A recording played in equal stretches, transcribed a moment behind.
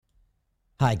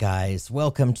Hi, guys.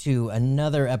 Welcome to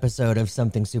another episode of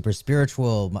Something Super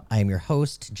Spiritual. I'm your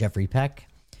host, Jeffrey Peck.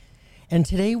 And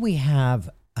today we have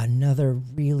another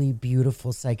really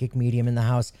beautiful psychic medium in the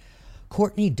house,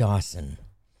 Courtney Dawson.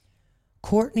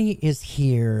 Courtney is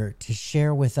here to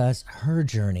share with us her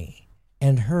journey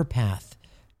and her path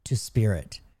to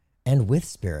spirit and with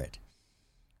spirit.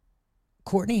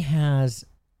 Courtney has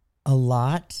a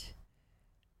lot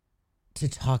to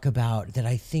talk about that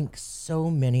I think so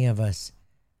many of us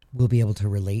will be able to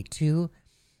relate to.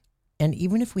 And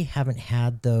even if we haven't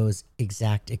had those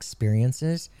exact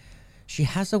experiences, she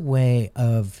has a way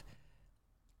of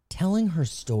telling her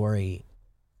story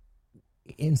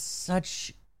in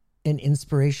such an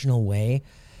inspirational way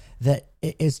that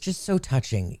is just so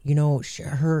touching. You know,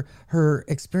 her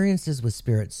experiences with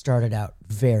spirit started out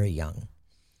very young.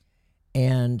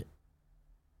 And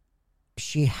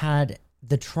she had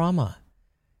the trauma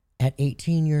at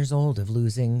 18 years old of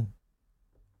losing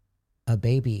a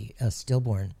baby, a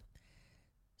stillborn.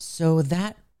 So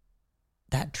that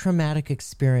traumatic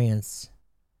experience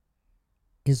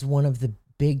is one of the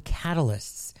big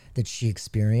catalysts that she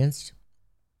experienced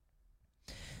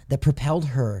that propelled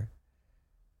her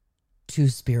to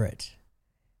spirit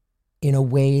in a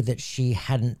way that she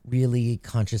hadn't really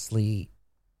consciously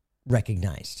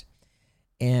recognized.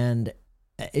 And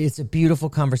it's a beautiful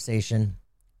conversation.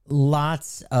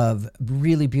 Lots of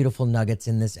really beautiful nuggets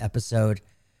in this episode.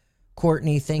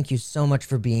 Courtney, thank you so much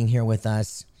for being here with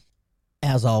us.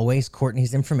 As always,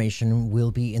 Courtney's information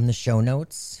will be in the show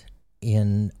notes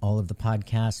in all of the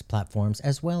podcast platforms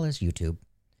as well as YouTube.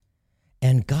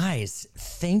 And guys,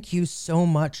 thank you so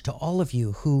much to all of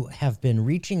you who have been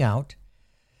reaching out.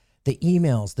 The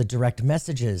emails, the direct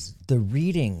messages, the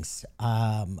readings.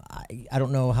 I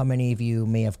don't know how many of you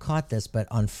may have caught this, but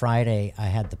on Friday, I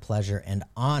had the pleasure and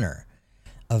honor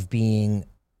of being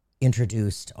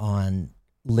introduced on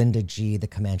Linda G, the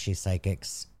Comanche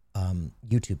Psychics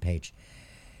YouTube page.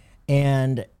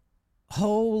 And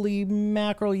holy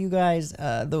mackerel, you guys,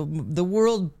 the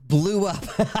world blew up,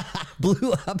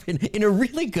 in a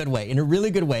really good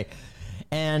way,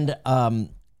 And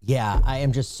yeah, I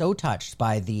am just so touched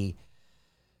by the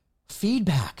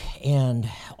feedback and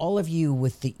all of you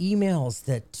with the emails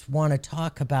that want to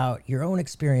talk about your own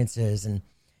experiences. And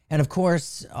of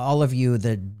course, all of you,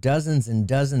 the dozens and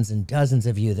dozens and dozens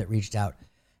of you that reached out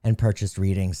and purchased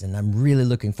readings. And I'm really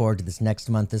looking forward to this next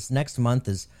month. This next month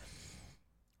is,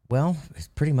 well, it's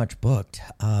pretty much booked,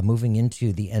 moving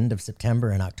into the end of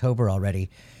September and October already.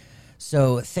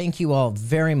 So thank you all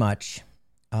very much.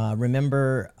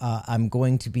 Remember, I'm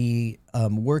going to be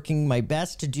working my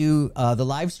best to do the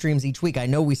live streams each week. I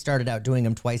know we started out doing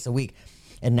them twice a week,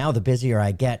 and now the busier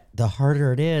I get, the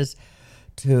harder it is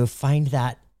to find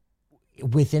that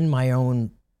within my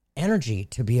own energy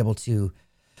to be able to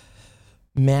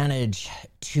manage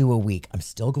 2 a week. I'm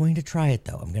still going to try it,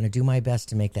 though. I'm going to do my best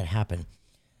to make that happen.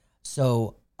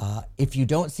 So if you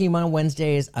don't see me on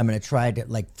Wednesdays, I'm going to try to,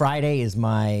 like, Friday is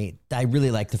I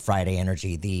really like the Friday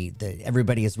energy. The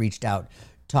everybody has reached out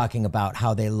talking about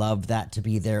how they love that to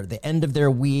be the end of their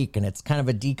week, and it's kind of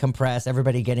a decompress,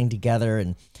 everybody getting together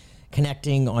and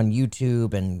connecting on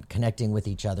YouTube and connecting with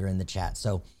each other in the chat.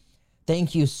 So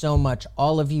thank you so much,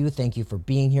 all of you. Thank you for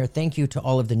being here. Thank you to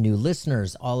all of the new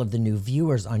listeners, all of the new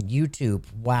viewers on YouTube.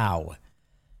 Wow.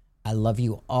 I love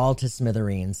you all to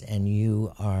smithereens, and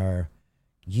you are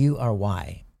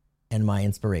why and my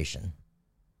inspiration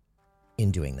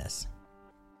in doing this.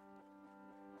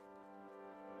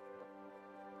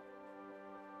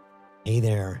 Hey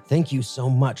there. Thank you so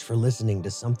much for listening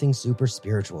to Something Super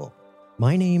Spiritual.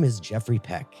 My name is Jeffrey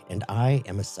Peck, and I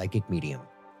am a psychic medium.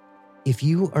 If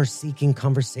you are seeking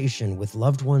conversation with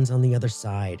loved ones on the other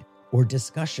side, or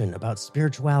discussion about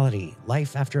spirituality,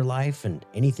 life after life, and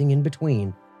anything in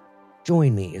between,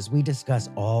 join me as we discuss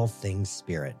all things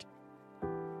spirit.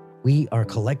 We are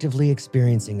collectively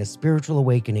experiencing a spiritual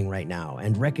awakening right now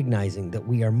and recognizing that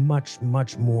we are much,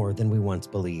 much more than we once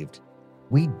believed.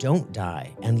 We don't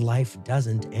die, and life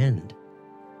doesn't end.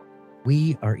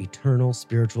 We are eternal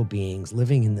spiritual beings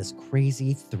living in this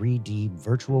crazy 3D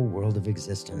virtual world of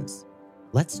existence.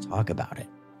 Let's talk about it.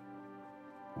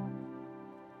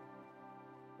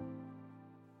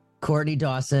 Courtney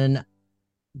Dawson,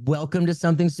 welcome to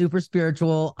Something Super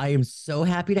Spiritual. I am so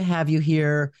happy to have you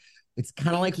here. It's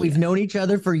kind of like we've known each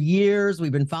other for years.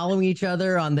 We've been following each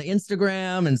other on the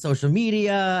Instagram and social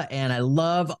media, and I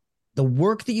love the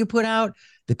work that you put out.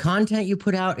 The content you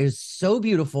put out is so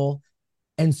beautiful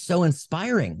and so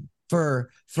inspiring for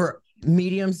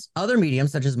mediums, other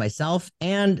mediums such as myself,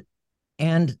 and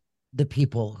the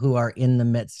people who are in the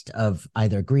midst of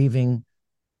either grieving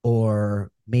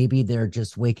or maybe they're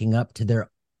just waking up to their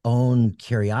own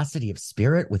curiosity of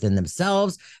spirit within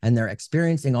themselves, and they're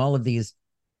experiencing all of these,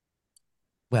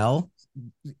 well,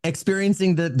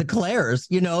 experiencing the clairs,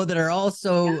 that are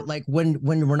also like when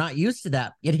we're not used to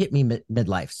that. It hit me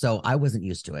midlife, so I wasn't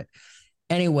used to it.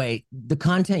 Anyway, the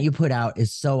content you put out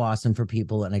is so awesome for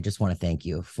people, and I just want to thank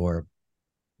you for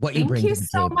what you Thank bring you to the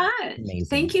so table. much. Thank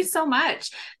Amazing. you so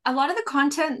much. A lot of the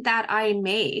content that I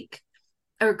make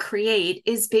or create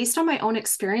is based on my own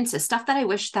experiences, stuff that I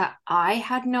wish that I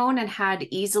had known and had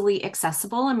easily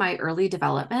accessible in my early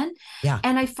development. Yeah.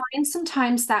 And I find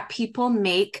sometimes that people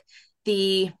make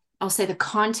the, I'll say the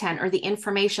content or the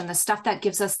information, the stuff that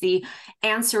gives us the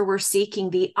answer we're seeking,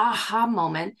 the aha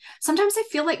moment. Sometimes I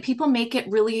feel like people make it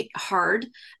really hard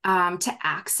to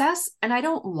access. And I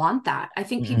don't want that. I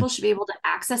think Mm-mm. people should be able to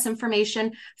access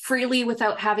information freely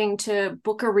without having to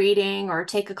book a reading or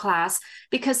take a class,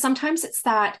 because sometimes it's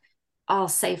that, I'll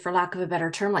say, for lack of a better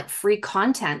term, like free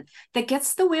content that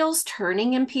gets the wheels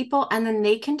turning in people, and then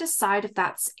they can decide if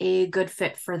that's a good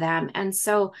fit for them. And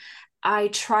so I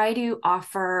try to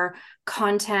offer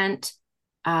content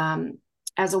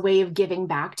as a way of giving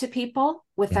back to people Yeah.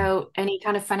 without any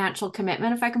kind of financial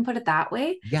commitment, if I can put it that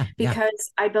way, Yeah. Yeah.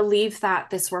 because I believe that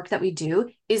this work that we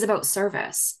do is about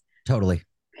service. Totally.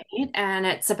 Right? And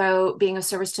it's about being of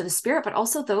service to the spirit, but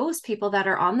also those people that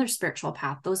are on their spiritual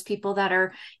path, those people that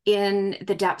are in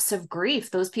the depths of grief,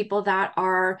 those people that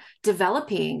are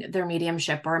developing their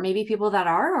mediumship, or maybe people that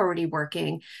are already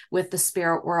working with the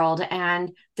spirit world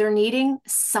and they're needing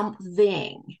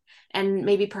something. And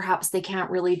maybe perhaps they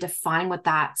can't really define what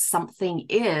that something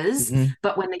is, Mm-hmm.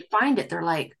 but when they find it, they're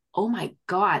like, oh my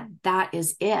God, that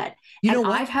is it. You And know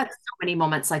what? I've had so many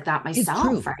moments like that It's myself,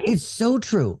 true. right? It's so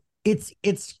true. It's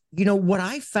what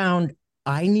I found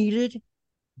I needed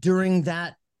during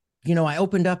that. I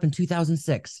opened up in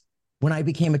 2006 when I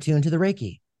became attuned to the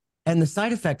Reiki. And the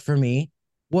side effect for me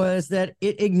was that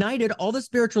it ignited all the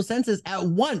spiritual senses at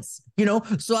once.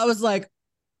 So I was like,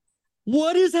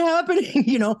 what is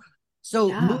happening? So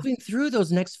Yeah. moving through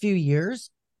those next few years,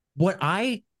 what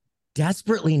I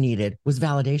desperately needed was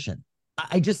validation.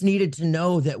 I just needed to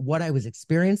know that what I was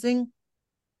experiencing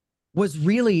was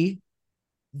really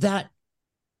that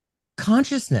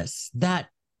consciousness, that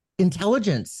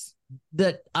intelligence,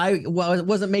 that I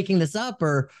wasn't making this up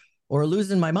or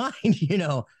losing my mind.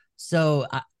 So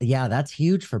yeah, that's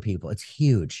huge for people. It's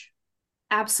huge.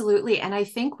 Absolutely. And I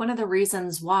think one of the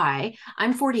reasons why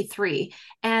I'm 43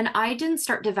 and I didn't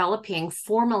start developing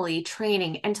formally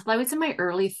training until I was in my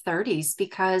early 30s,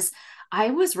 because I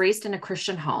was raised in a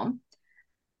Christian home.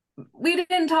 We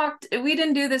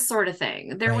didn't do this sort of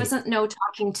thing. There Right. wasn't no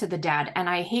talking to the dead, and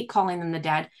I hate calling them the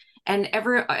dead. And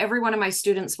every one of my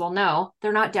students will know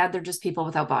they're not dead, they're just people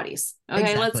without bodies.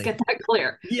 Okay, let's Exactly. get that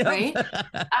clear, Yep.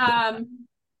 right?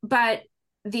 But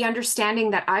the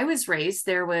understanding that I was raised,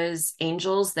 there was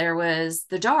angels, there was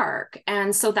the dark.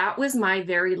 And so that was my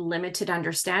very limited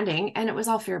understanding. And it was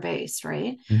all fear based,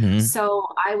 right? Hmm. So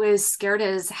I was scared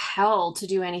as hell to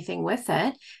do anything with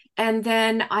it. And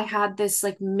then I had this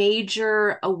like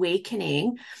major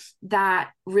awakening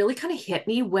that really kind of hit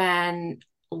me when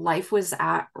life was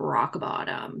at rock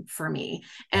bottom for me.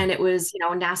 Yeah. And it was,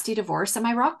 nasty divorce. And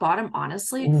my rock bottom,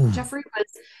 honestly, Ooh. Jeffrey, was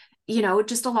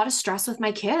just a lot of stress with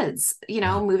my kids,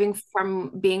 Yeah. moving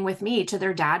from being with me to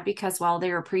their dad because, well,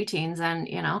 they were preteens and,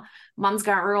 mom's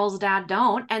got rules, dad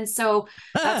don't. And so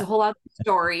that's a whole other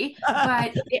story.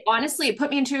 But honestly, it put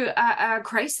me into a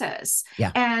crisis.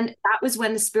 Yeah. And that was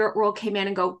when the spirit world came in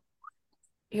and go,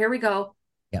 here we go.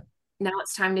 Yeah. Now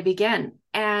it's time to begin.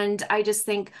 And I just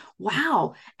think,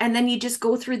 wow. And then you just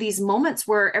go through these moments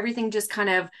where everything just kind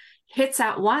of hits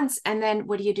at once. And then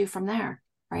what do you do from there?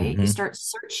 Right? You Hmm. start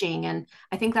searching. And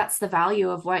I think that's the value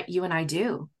of what you and I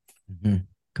do. Hmm.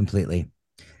 Completely.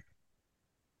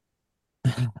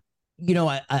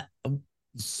 I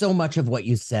so much of what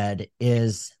you said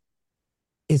is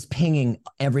pinging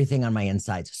everything on my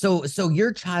insides. So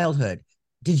your childhood,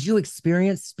 did you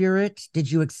experience spirit?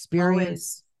 Did you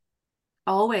experience?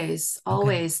 Always, always, Okay.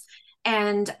 always.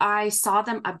 And I saw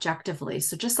them objectively.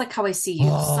 So just like how I see you,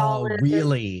 Oh, solid,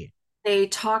 really? they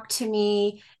talk to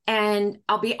me, and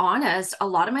I'll be honest, a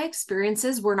lot of my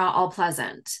experiences were not all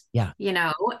pleasant, Yeah.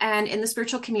 and in the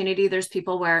spiritual community, there's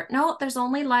people where, no, there's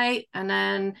only light. And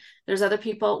then there's other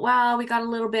people, well, we got a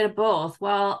little bit of both.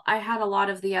 Well, I had a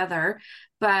lot of the other,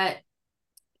 but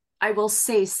I will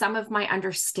say some of my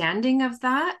understanding of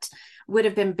that would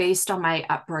have been based on my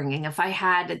upbringing. If I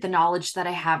had the knowledge that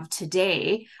I have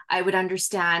today, I would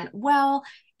understand, well,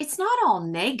 it's not all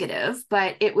negative,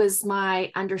 but it was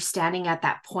my understanding at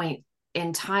that point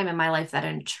in time in my life that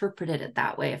interpreted it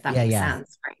that way, if that Yeah, makes yeah.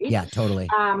 sense, right? Yeah, totally.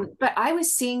 But I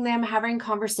was seeing them, having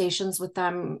conversations with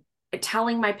them,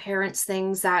 telling my parents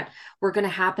things that were going to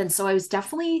happen. So I was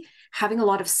definitely having a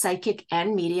lot of psychic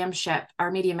and mediumship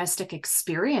or mediumistic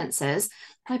experiences.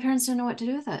 My parents didn't know what to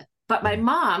do with it. But my Yeah.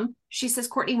 mom, she says,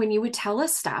 Courtney, when you would tell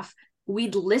us stuff,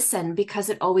 we'd listen because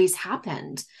it always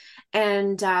happened.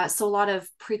 And so a lot of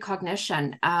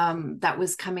precognition that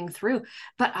was coming through.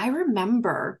 But I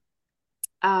remember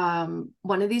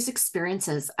one of these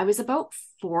experiences. I was about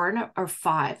 4 or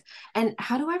 5. And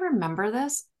how do I remember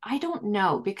this? I don't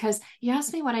know, because you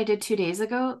asked me what I did 2 days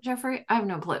ago, Jeffrey. I have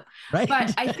no clue. Right.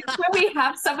 But I think when we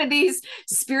have some of these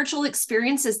spiritual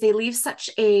experiences, they leave such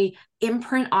a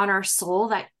imprint on our soul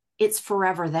that it's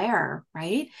forever there,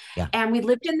 right? Yeah. And we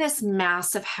lived in this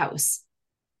massive house.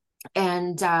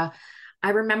 And I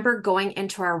remember going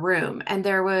into our room, and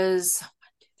there's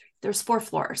 4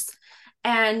 floors,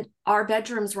 and our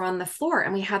bedrooms were on the floor,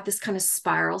 and we had this kind of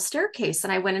spiral staircase.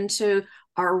 And I went into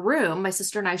our room. My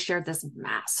sister and I shared this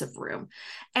massive room,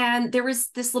 and there was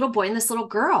this little boy and this little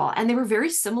girl, and they were very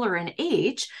similar in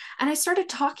age. And I started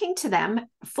talking to them,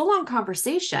 full on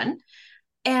conversation,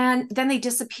 and then they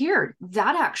disappeared.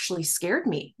 That actually scared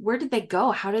me. Where did they go?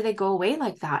 How did they go away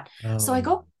like that? So I Oh,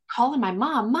 go calling my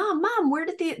mom, where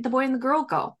did the boy and the girl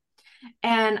go?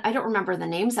 And I don't remember the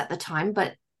names at the time,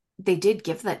 but they did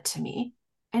give that to me.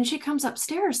 And she comes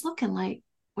upstairs looking like,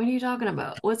 what are you talking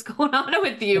about? What's going on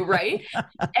with you? Right.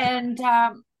 And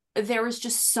there was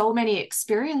just so many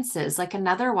experiences. Like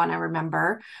another one I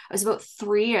remember, I was about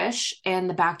 3-ish in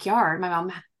the backyard. My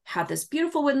mom had this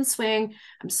beautiful wooden swing.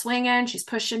 I'm swinging, she's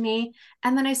pushing me.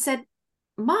 And then I said,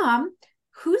 Mom,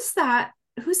 who's that?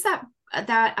 Who's that?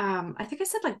 I think I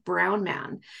said like brown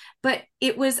man, but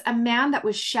it was a man that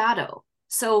was shadow.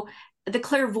 So the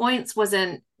clairvoyance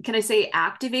wasn't, can I say,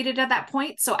 activated at that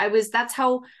point. So that's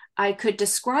how I could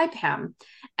describe him.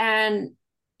 And,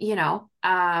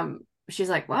 she's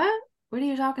like, what are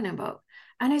you talking about?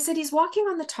 And I said, he's walking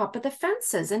on the top of the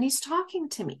fences and he's talking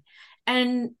to me.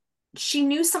 And she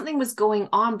knew something was going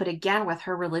on, but again, with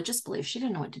her religious belief, she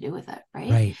didn't know what to do with it.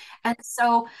 Right. right. And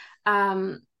so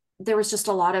there was just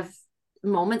a lot of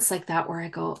moments like that where I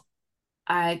go,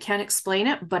 I can't explain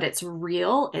it, but it's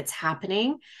real, it's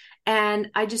happening. And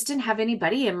I just didn't have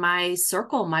anybody in my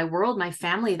circle, my world, my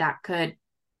family that could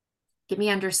give me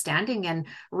understanding and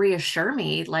reassure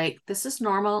me like, this is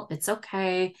normal, it's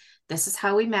okay, this is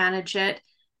how we manage it.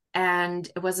 And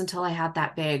it wasn't until I had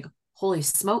that big holy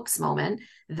smokes moment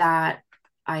that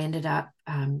I ended up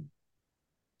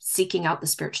seeking out the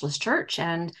spiritualist church,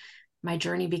 and my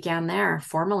journey began there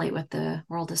formally with the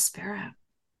world of spirit.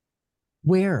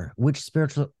 Where? Which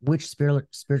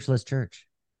spiritualist church?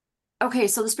 Okay,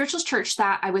 so the spiritualist church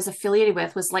that I was affiliated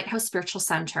with was Lighthouse Spiritual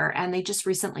Center, and they just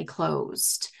recently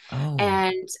closed. Oh,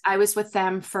 And I was with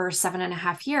them for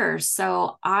 7.5 years.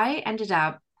 So I ended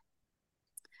up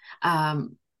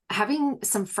having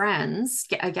some friends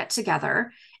get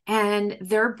together, and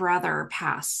their brother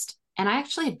passed. And I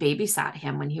actually had babysat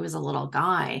him when he was a little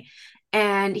guy.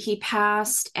 And he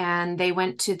passed, and they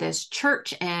went to this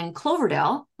church in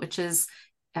Cloverdale, which is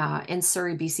in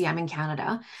Surrey, BC. I'm in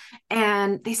Canada.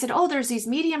 And they said, oh, there's these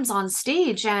mediums on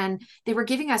stage, and they were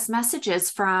giving us messages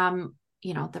from,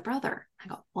 the brother. I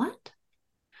go, what?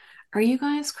 Are you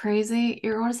guys crazy?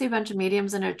 You're going to see a bunch of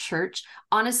mediums in a church?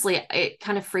 Honestly, it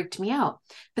kind of freaked me out.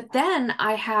 But then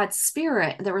I had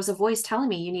spirit. There was a voice telling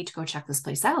me, you need to go check this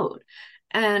place out.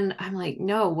 And I'm like,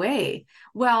 no way.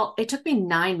 Well, it took me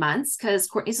 9 months because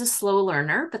Courtney's a slow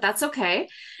learner, but that's okay.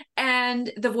 And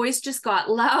the voice just got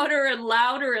louder and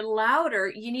louder and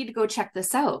louder. You need to go check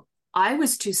this out. I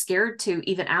was too scared to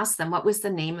even ask them what was the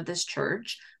name of this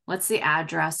church, what's the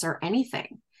address, or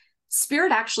anything.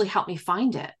 Spirit actually helped me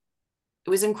find it. It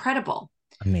was incredible.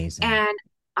 amazing. And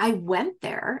I went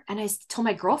there and I told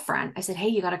my girlfriend, I said, hey,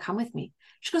 you got to come with me.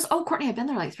 She goes, oh, Courtney, I've been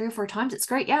there like 3 or 4 times. It's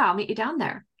great. Yeah, I'll meet you down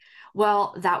there.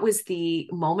 Well, that was the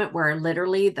moment where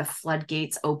literally the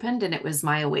floodgates opened, and it was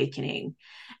my awakening.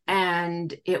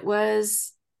 And it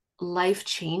was life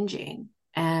changing.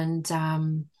 And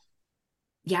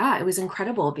yeah, it was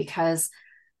incredible because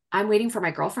I'm waiting for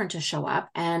my girlfriend to show up,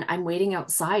 and I'm waiting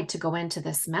outside to go into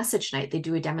this message night. They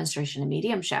do a demonstration of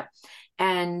mediumship.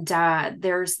 And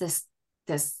there's this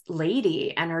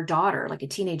lady and her daughter, like a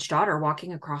teenage daughter,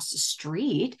 walking across the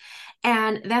street.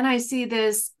 And then I see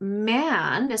this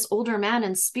man, this older man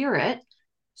in spirit,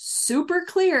 super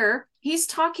clear. He's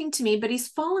talking to me, but he's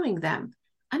following them.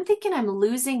 I'm thinking I'm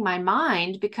losing my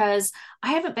mind because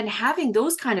I haven't been having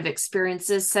those kind of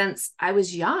experiences since I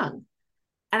was young.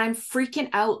 And I'm freaking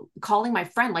out, calling my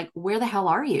friend, like, where the hell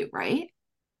are you? Right.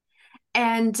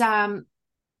 And I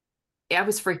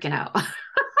was freaking out.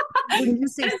 When you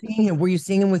say seeing him, were you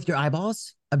seeing him with your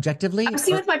eyeballs I'm objectively?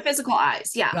 seeing Or with my physical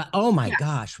eyes. Yeah. oh my Yeah.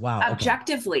 gosh, wow. Okay.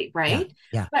 Objectively, Yeah. right?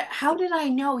 Yeah. But how did I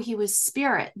know he was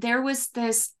spirit? There was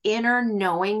this inner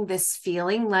knowing, this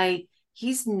feeling like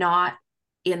he's not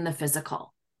in the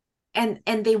physical. And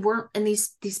they weren't, and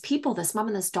these people, this mom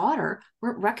and this daughter,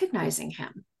 weren't recognizing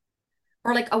him.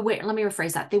 Or like aware, let me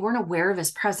rephrase that. They weren't aware of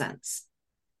his presence.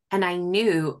 And I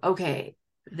knew, okay,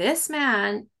 this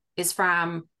man is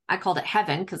from, I called it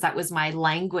heaven because that was my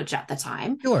language at the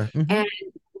time. Sure. And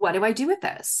what do I do with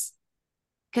this?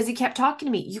 Because he kept talking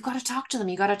to me. You got to talk to them.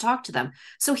 You got to talk to them.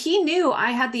 So he knew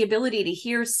I had the ability to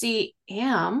hear, see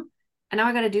him. And now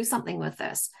I got to do something with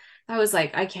this. I was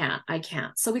like, I can't, I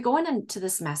can't. So we go into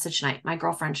this message night. My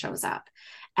girlfriend shows up,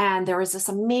 and there was this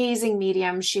amazing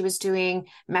medium. She was doing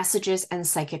messages and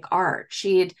psychic art.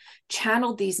 She had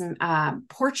channeled these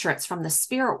portraits from the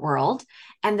spirit world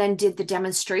and then did the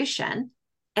demonstration.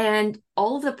 And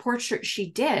all of the portraits she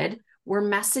did were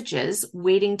messages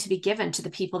waiting to be given to the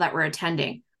people that were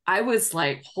attending. I was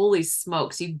like, holy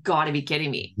smokes, you got to be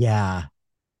kidding me. Yeah.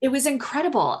 It was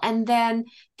incredible. And then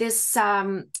this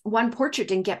one portrait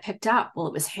didn't get picked up. Well,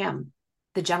 it was him,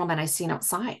 the gentleman I seen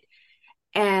outside.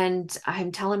 And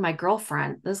I'm telling my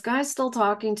girlfriend, this guy's still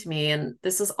talking to me, and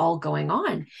this is all going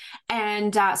on.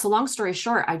 And so, long story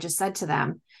short, I just said to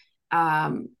them,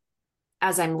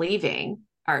 as I'm leaving,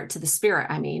 or to the spirit,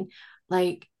 I mean,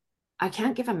 like, I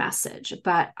can't give a message,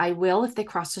 but I will if they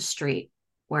cross the street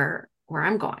where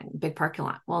I'm going, big parking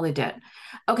lot. Well, they did.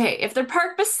 Okay, if they're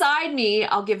parked beside me,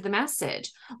 I'll give the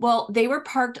message. Well, they were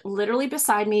parked literally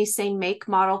beside me, same make,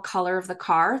 model, color of the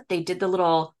car. They did the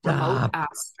little remote Stop.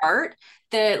 start.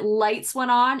 The lights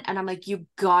went on, and I'm like, you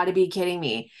got to be kidding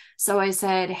me. So I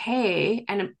said, hey,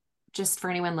 and just for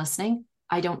anyone listening,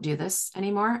 I don't do this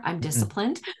anymore. I'm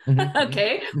disciplined.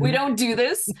 Okay, we don't do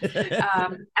this.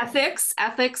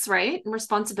 Ethics, right? And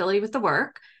responsibility with the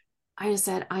work. I just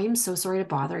said, I am so sorry to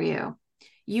bother you.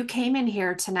 You came in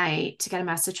here tonight to get a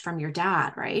message from your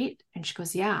dad, right? And she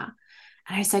goes, yeah.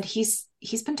 And I said, he's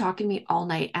been talking to me all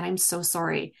night, and I'm so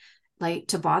sorry, like,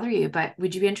 to bother you, but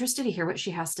would you be interested to hear what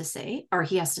she has to say, or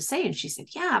he has to say? And she said,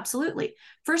 yeah, absolutely.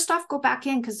 First off, go back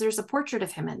in because there's a portrait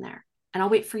of him in there, and I'll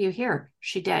wait for you here.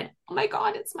 She did. Oh my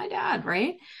God, it's my dad,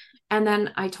 right? And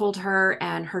then I told her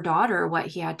and her daughter what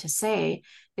he had to say.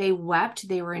 They wept,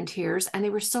 they were in tears, and they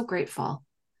were so grateful.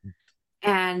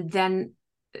 And then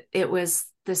it was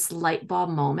this light bulb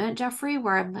moment, Jeffrey,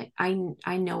 where I'm like,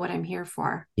 I know what I'm here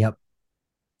for. Yep.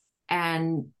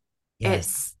 And Yes.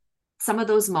 it's some of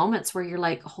those moments where you're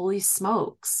like, holy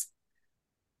smokes,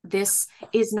 this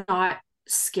is not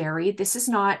scary. This is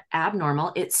not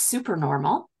abnormal. It's super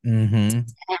normal. Mm-hmm.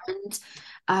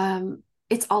 And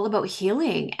it's all about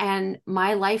healing. And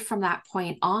my life from that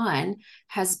point on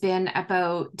has been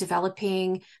about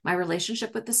developing my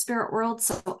relationship with the spirit world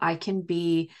so I can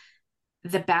be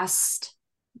the best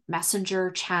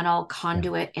messenger, channel,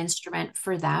 conduit, instrument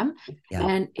for them. Yeah.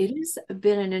 And it has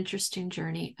been an interesting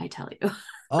journey, I tell you.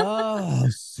 Oh,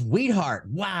 sweetheart.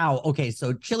 Wow. Okay,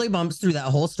 so chili bumps through that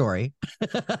whole story.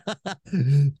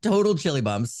 Total chili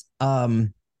bumps.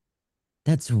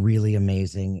 That's really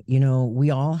amazing. You know, we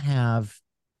all have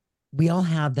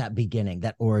that beginning,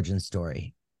 that origin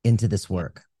story into this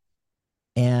work.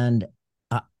 And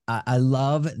I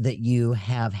love that you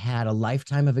have had a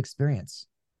lifetime of experience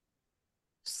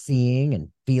seeing and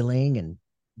feeling and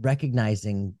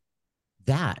recognizing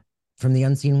that from the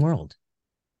unseen world.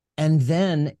 And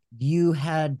then you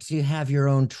had to have your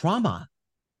own trauma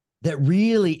that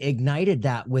really ignited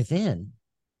that within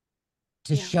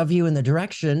to shove you in the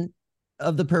direction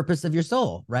of the purpose of your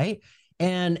soul, right?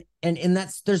 And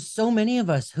that's, there's so many of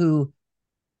us who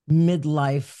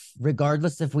midlife,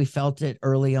 regardless if we felt it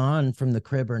early on from the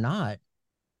crib or not,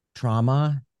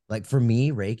 trauma, like for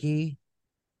me, Reiki,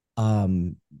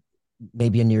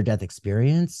 maybe a near-death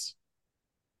experience,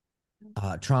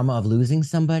 trauma of losing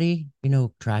somebody, you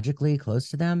know, tragically close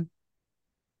to them.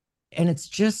 And it's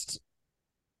just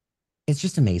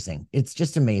amazing. It's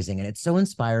just amazing. And it's so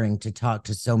inspiring to talk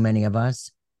to so many of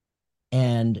us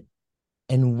and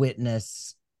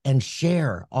witness and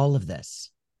share all of this,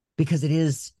 because it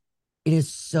is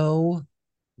so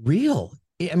real.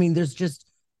 I mean, it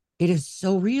is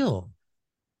so real.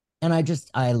 And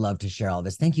I love to share all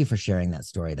this. Thank you for sharing that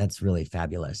story. That's really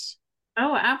fabulous.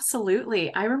 Oh,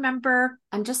 absolutely. I remember,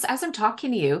 and just as I'm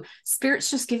talking to you, spirit's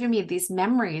just giving me these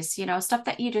memories, stuff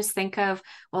that you just think of,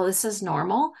 well, this is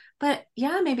normal. But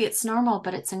yeah, maybe it's normal,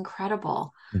 but it's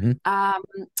incredible. Mhm.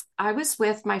 I was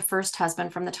with my first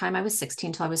husband from the time I was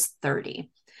 16 till I was 30.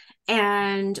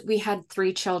 And we had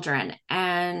 3 children,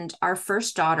 and our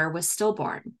first daughter was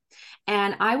stillborn.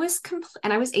 And I was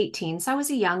 18, so I was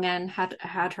a youngin,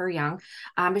 had her young,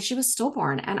 but she was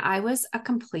stillborn, and I was a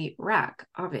complete wreck,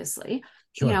 obviously.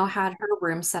 Sure. Had her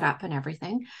room set up and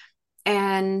everything.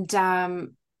 And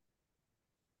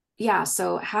yeah,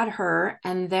 so had her,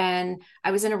 and then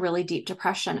I was in a really deep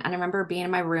depression. And I remember being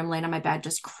in my room, laying on my bed,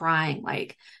 just crying,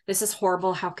 like, this is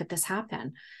horrible. How could this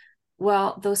happen?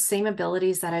 Well, those same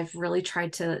abilities that I've really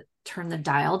tried to turn the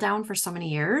dial down for so many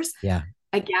years, Yeah.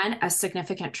 again, a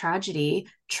significant tragedy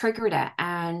triggered it.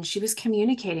 And she was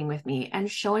communicating with me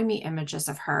and showing me images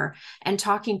of her and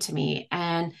talking to me.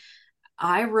 And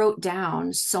I wrote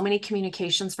down so many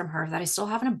communications from her that I still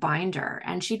have in a binder.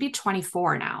 And she'd be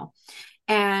 24 now.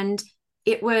 And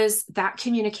it was that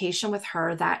communication with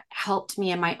her that helped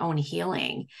me in my own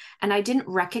healing. And I didn't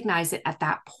recognize it at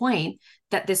that point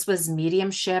that this was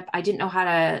mediumship. I didn't know how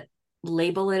to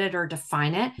label it or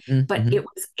define it, but Mm-hmm. it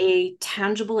was a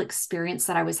tangible experience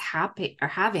that I was happy or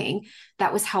having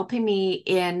that was helping me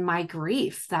in my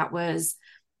grief. That was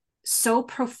so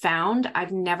profound.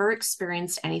 I've never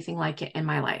experienced anything like it in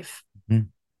my life. Mm-hmm.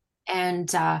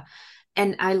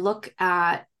 And I look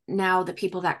at now the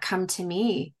people that come to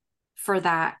me for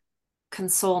that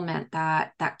consolement,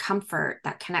 that comfort,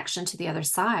 that connection to the other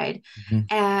side. Mm-hmm.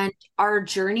 And our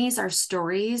journeys, our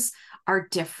stories are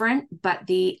different, but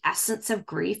the essence of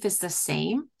grief is the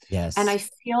same. And Yes. I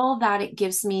feel that it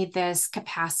gives me this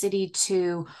capacity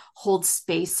to hold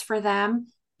space for them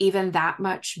even that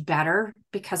much better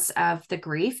because of the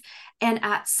grief. And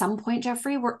at some point,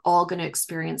 Jeffrey, we're all going to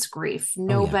experience grief. Oh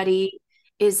yeah. Nobody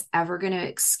is ever going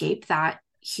to escape that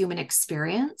human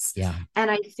experience. Yeah.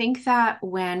 And I think that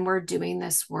when we're doing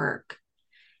this work,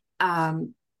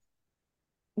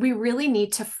 we really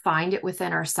need to find it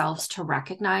within ourselves to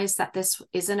recognize that this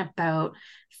isn't about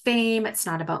fame. It's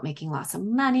not about making lots of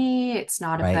money. It's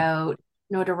not Right. about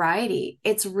notoriety.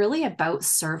 It's really about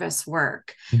service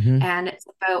work. Mm-hmm. And it's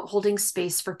about holding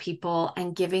space for people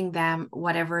and giving them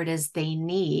whatever it is they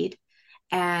need.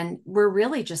 And we're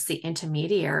really just the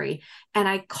intermediary. And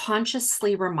I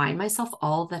consciously remind myself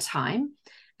all the time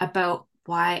about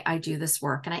why I do this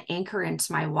work. And I anchor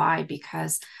into my why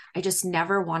because I just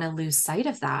never want to lose sight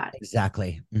of that.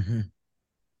 Exactly. Mm-hmm.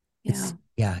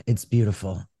 Yeah. It's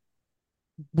beautiful.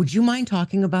 Would you mind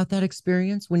talking about that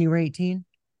experience when you were 18?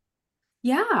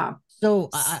 Yeah.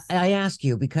 So I ask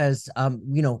you because,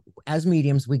 as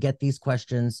mediums, we get these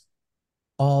questions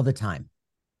all the time.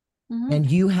 Mhm.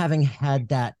 And you having had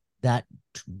that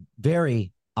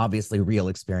very obviously real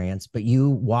experience, but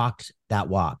you walked that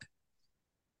walk.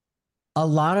 A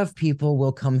lot of people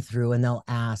will come through and they'll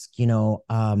ask,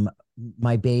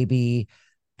 my baby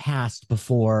passed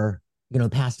before,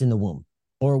 passed in the womb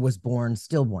or was born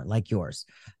stillborn like yours.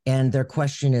 And their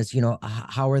question is,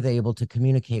 how are they able to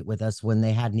communicate with us when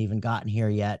they hadn't even gotten here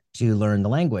yet to learn the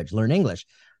language, learn English?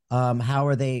 How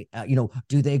are they,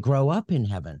 do they grow up in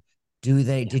heaven? Do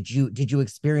they, Yeah. did you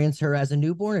experience her as a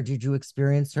newborn or did you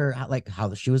experience her like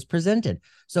how she was presented?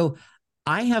 So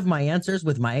I have my answers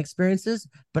with my experiences,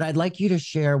 but I'd like you to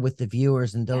share with the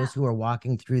viewers and Yeah. those who are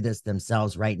walking through this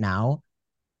themselves right now.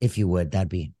 If you would, that'd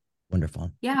be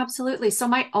wonderful. Yeah, absolutely. So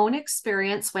my own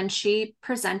experience when she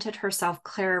presented herself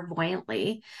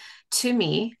clairvoyantly to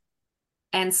me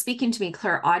and speaking to me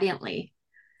clairaudiently,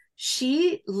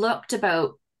 she looked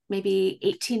about maybe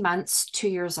 18 months, 2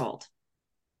 years old,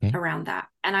 Okay. around that.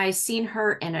 And I seen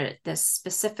her in this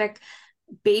specific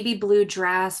baby blue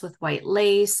dress with white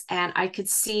lace, and I could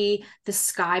see the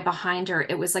sky behind her.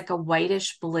 It was like a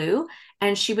whitish blue,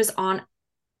 and she was on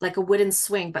like a wooden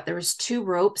swing, but there was 2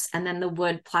 ropes and then the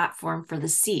wood platform for the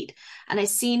seat. And I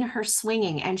seen her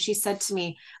swinging, and she said to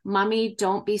me, "Mommy,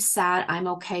 don't be sad. I'm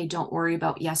okay. Don't worry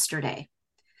about yesterday."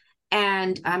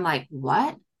 And I'm like,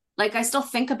 what? Like, I still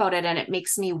think about it and it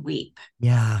makes me weep.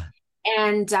 Yeah.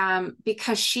 And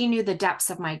because she knew the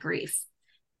depths of my grief.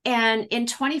 And in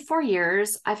 24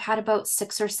 years, I've had about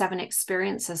 6 or 7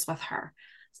 experiences with her.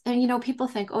 And, people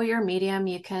think, oh, you're a medium,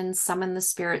 you can summon the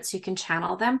spirits, you can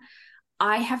channel them.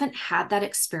 I haven't had that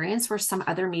experience where some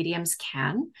other mediums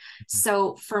can.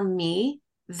 So for me,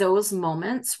 those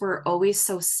moments were always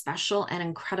so special and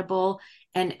incredible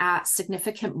and at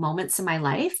significant moments in my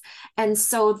life. And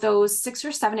so those 6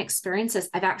 or 7 experiences,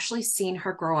 I've actually seen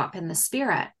her grow up in the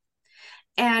spirit.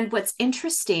 And what's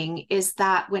interesting is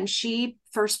that when she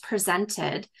first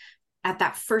presented at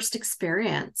that first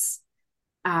experience,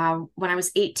 when I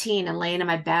was 18 and laying in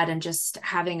my bed and just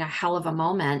having a hell of a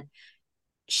moment,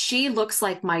 she looks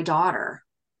like my daughter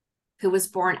who was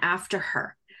born after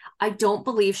her. I don't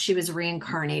believe she was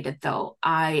reincarnated, though.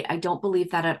 I don't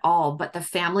believe that at all. But the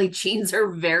family genes are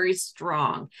very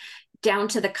strong, down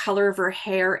to the color of her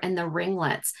hair and the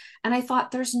ringlets. And I thought,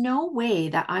 there's no way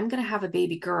that I'm going to have a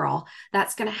baby girl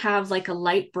that's going to have like a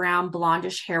light brown,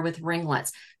 blondish hair with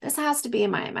ringlets. This has to be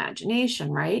in my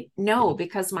imagination, right? No,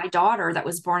 because my daughter that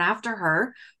was born after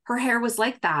her, her hair was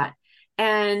like that.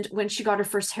 And when she got her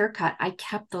first haircut, I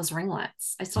kept those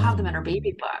ringlets. I still have them in her Oh,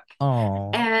 baby book. oh,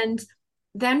 And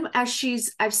then I've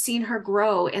seen her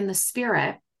grow in the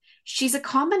spirit. She's a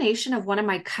combination of one of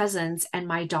my cousins and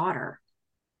my daughter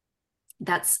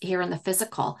that's here in the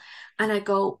physical. And I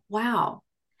go, wow.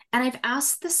 And I've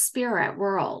asked the spirit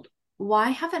world, why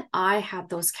haven't I had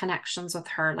those connections with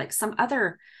her like some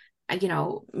other,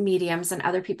 mediums and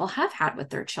other people have had with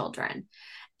their children?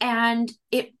 And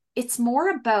it's more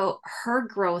about her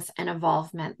growth and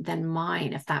involvement than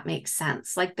mine, if that makes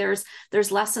sense. Like there's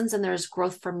lessons and there's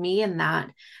growth for me in that,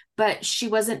 but she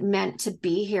wasn't meant to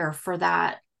be here for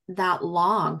that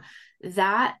long.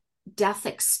 That death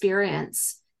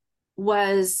experience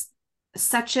was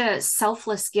such a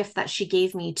selfless gift that she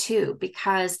gave me too,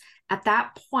 because at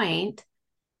that point,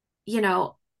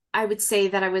 I would say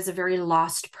that I was a very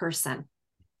lost person,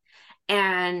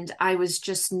 and I was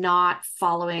just not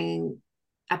following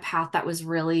a path that was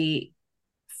really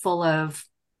full of,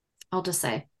 I'll just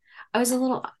say, I was a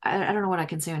little, I don't know what I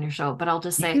can say on your show, but I'll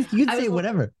just say you can say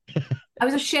whatever. I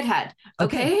was a shithead.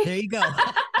 Okay, Okay. there you go.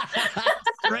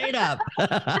 Straight up.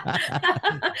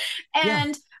 Yeah,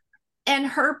 and and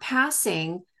her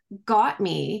passing got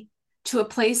me to a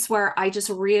place where I just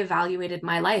reevaluated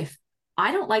my life.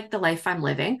 I don't like the life I'm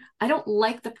living. I don't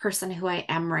like the person who I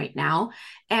am right now.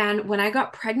 And when I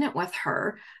got pregnant with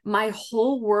her, my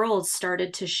whole world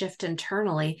started to shift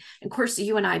internally. Of course,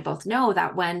 you and I both know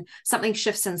that when something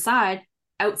shifts inside,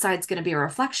 outside's going to be a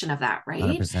reflection of that, right?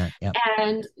 100%. Yep.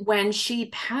 And when she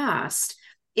passed,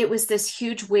 it was this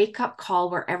huge wake up call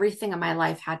where everything in my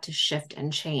life had to shift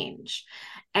and change.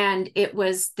 And it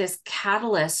was this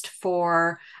catalyst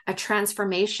for a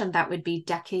transformation that would be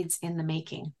decades in the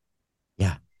making.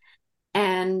 Yeah.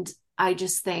 And I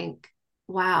just think,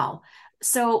 wow.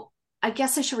 So I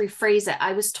guess I should rephrase it.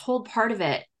 I was told part of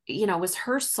it, was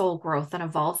her soul growth and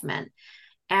involvement.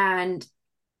 And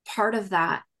part of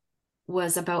that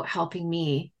was about helping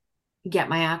me get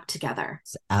my act together.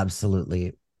 It's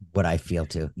absolutely what I feel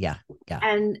too. Yeah. Yeah.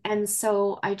 And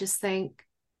so I just think,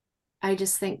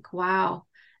 wow,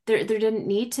 there didn't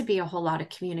need to be a whole lot of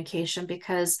communication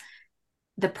because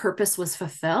the purpose was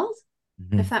fulfilled,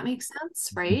 Mhm. if that makes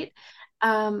sense, Mhm. right?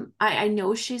 I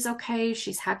know she's okay.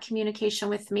 She's had communication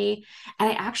with me. And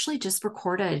I actually just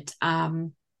recorded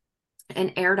and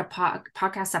aired a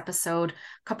podcast episode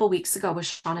a couple weeks ago with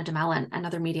Shauna DeMellon,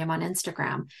 another medium on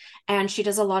Instagram. And she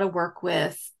does a lot of work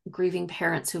with grieving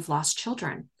parents who've lost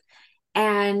children.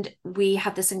 And we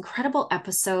had this incredible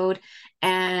episode.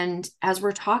 And as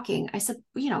we're talking, I said,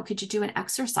 could you do an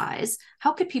exercise?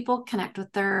 How could people connect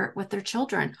with their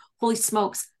children? Holy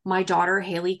smokes, my daughter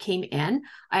Haley came in.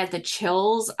 I had the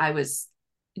chills. I was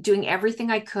doing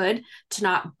everything I could to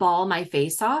not bawl my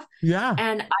face off. Yeah.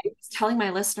 And I was telling my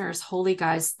listeners, holy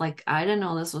guys, like I didn't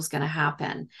know this was going to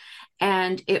happen.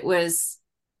 And it was,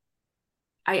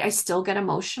 I still get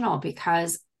emotional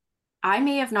because I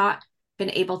may have not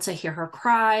been able to hear her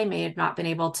cry, may have not been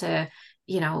able to,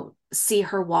 see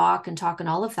her walk and talk and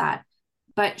all of that.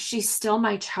 But she's still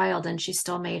my child and she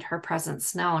still made her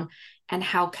presence known. And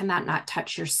how can that not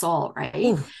touch your soul? Right.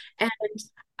 Oof. And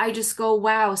I just go,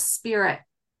 wow, spirit,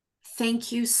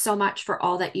 thank you so much for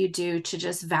all that you do to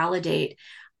just validate.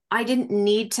 I didn't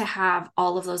need to have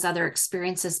all of those other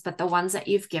experiences, but the ones that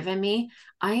you've given me,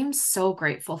 I am so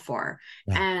grateful for.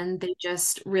 Yeah. And they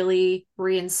just really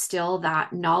reinstill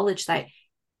that knowledge that,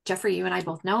 Jeffrey, you and I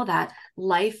both know that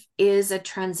life is a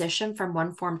transition from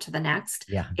one form to the next.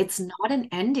 Yeah. It's not an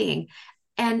ending.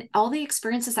 And all the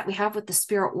experiences that we have with the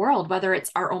spirit world, whether it's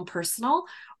our own personal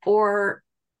or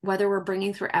whether we're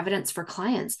bringing through evidence for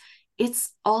clients,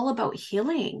 it's all about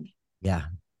healing. Yeah.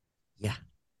 Yeah.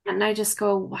 And I just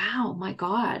go, wow, my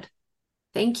God.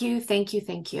 Thank you, thank you,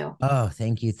 thank you. Oh,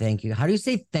 thank you. Thank you. How do you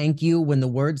say thank you when the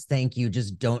words thank you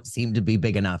just don't seem to be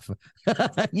big enough?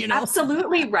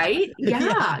 Absolutely, right? Yeah.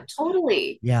 Yeah,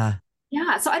 totally. Yeah.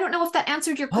 Yeah. So I don't know if that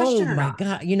answered your Oh question or my not.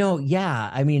 God.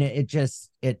 Yeah. I mean, it just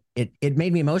it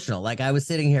made me emotional. Like I was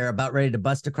sitting here about ready to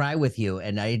bust a cry with you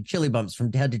and I had chilly bumps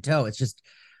from head to toe. It's just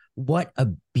what a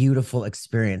beautiful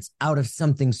experience out of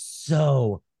something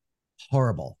so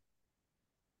horrible.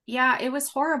 Yeah, it was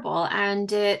horrible. And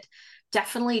it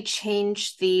definitely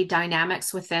changed the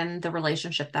dynamics within the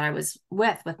relationship that I was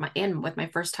with my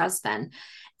first husband.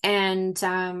 And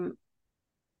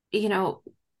you know,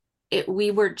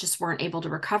 we weren't able to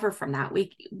recover from that.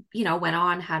 We, went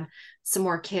on, had some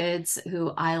more kids who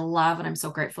I love and I'm so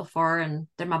grateful for, and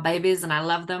they're my babies and I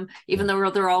love them. Even Yeah. though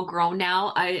they're all grown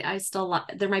now, I still love,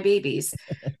 they're my babies.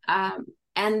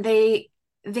 And they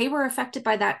were affected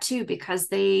by that too, because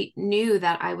they knew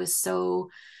that I was so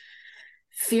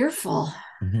fearful,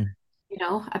 Hmm.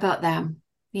 about them.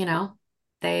 You know,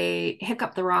 they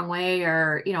hiccup the wrong way,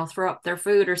 or, throw up their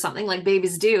food or something like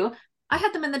babies do. I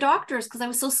had them in the doctors because I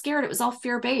was so scared. It was all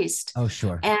fear based. Oh,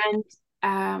 sure. And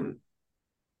um,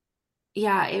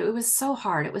 yeah, it was so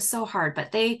hard. It was so hard,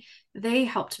 but they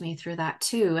helped me through that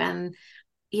too. And,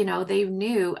 they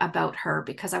knew about her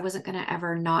because I wasn't going to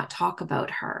ever not talk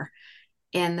about her,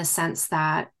 in the sense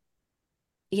that,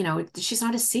 she's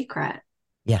not a secret,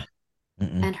 Yeah.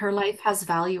 Mm-mm. and her life has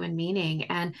value and meaning.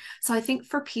 And so I think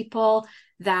for people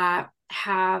that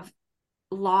have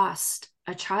lost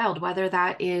a child, whether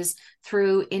that is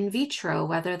through in vitro,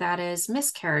 whether that is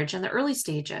miscarriage in the early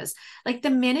stages, like the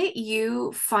minute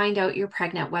you find out you're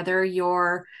pregnant, whether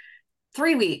you're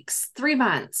 3 weeks, 3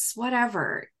 months,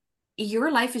 whatever,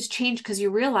 your life has changed because you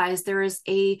realize there is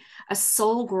a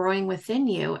soul growing within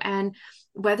you. And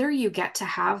whether you get to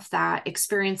have that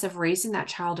experience of raising that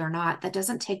child or not, that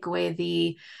doesn't take away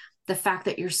the fact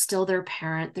that you're still their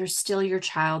parent, they're still your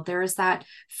child. There is that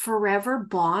forever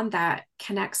bond that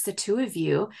connects the two of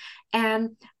you.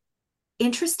 And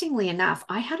interestingly enough,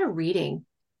 I had a reading,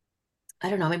 I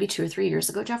don't know, maybe 2 or 3 years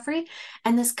ago, Jeffrey,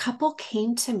 and this couple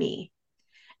came to me.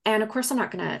 And of course, I'm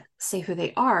not going to say who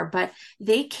they are, but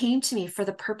they came to me for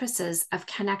the purposes of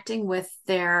connecting with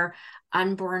their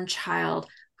unborn child,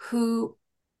 who,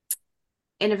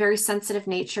 in a very sensitive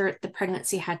nature, the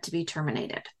pregnancy had to be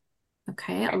terminated.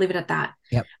 Okay, I'll leave it at that.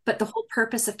 Yep. But the whole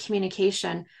purpose of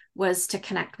communication was to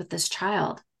connect with this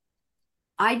child.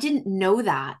 I didn't know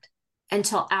that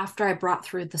until after I brought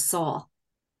through the soul.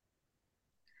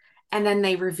 And then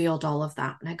they revealed all of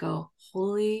that. And I go,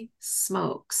 holy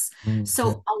smokes. Mhm.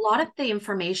 So a lot of the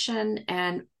information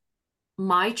and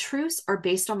my truths are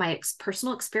based on my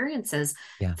personal experiences,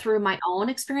 Yeah. through my own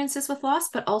experiences with loss,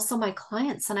 but also my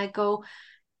clients. And I go,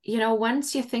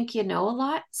 once you think you know a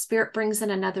lot, spirit brings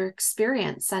in another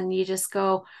experience, and you just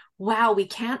go, wow, we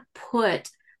can't put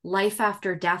life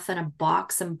after death in a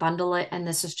box and bundle it. And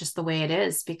this is just the way it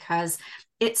is, because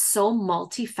it's so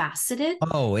multifaceted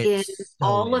Oh, it in so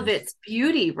all of is. its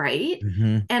beauty, right?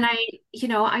 Hmm. And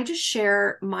I just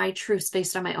share my truths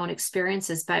based on my own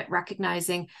experiences, but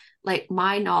recognizing like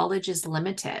my knowledge is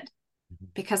limited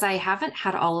because I haven't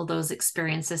had all of those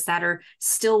experiences that are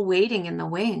still waiting in the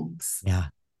wings. Yeah.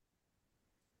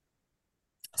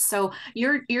 So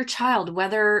your child,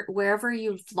 whether wherever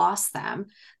you've lost them,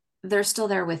 they're still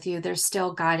there with you. They're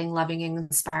still guiding, loving, and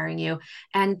inspiring you.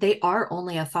 And they are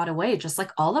only a thought away, just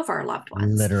like all of our loved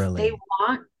ones. They Literally.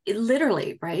 want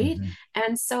literally, right? Hmm.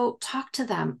 And so talk to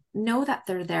them, know that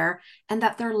they're there and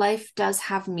that their life does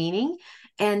have meaning.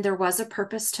 And there was a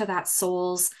purpose to that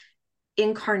soul's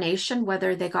incarnation,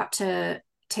 whether they got to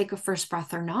take a first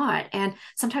breath or not. And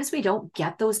sometimes we don't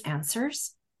get those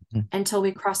answers until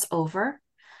we cross over.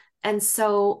 And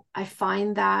so I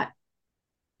find that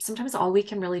sometimes all we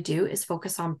can really do is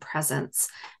focus on presence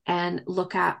and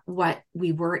look at what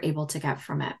we were able to get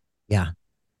from it. Yeah.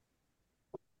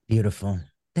 Beautiful.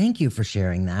 Thank you for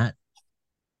sharing that.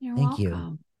 You're Thank you.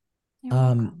 welcome. You're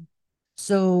Um, welcome.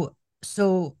 so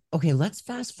okay, let's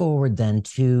fast forward then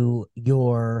to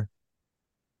your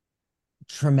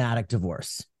traumatic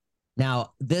divorce.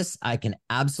 Now, this I can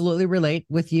absolutely relate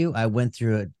with you. I went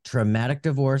through a traumatic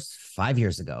divorce 5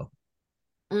 years ago,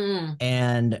 Mm,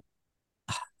 and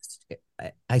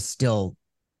I still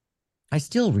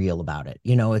reel about it.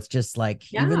 It's just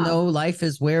like, even yeah, though life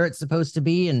is where it's supposed to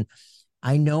be, and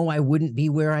I know I wouldn't be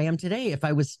where I am today if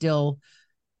I was still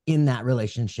in that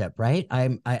relationship, right?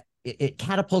 It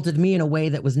catapulted me in a way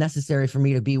that was necessary for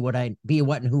me to be what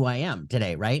and who I am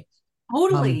today, right?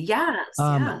 totally. Um, Yes,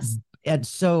 um, yes. and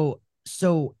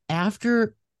so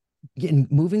after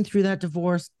moving through that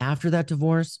divorce, after that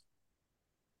divorce,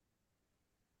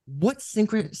 what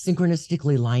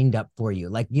synchronistically lined up for you?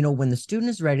 Like, when the student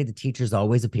is ready, the teachers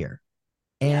always appear.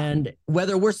 Yeah, And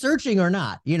whether we're searching or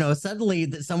not, suddenly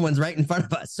that someone's right in front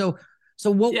of us. So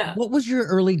what yeah. what was your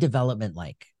early development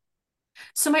like?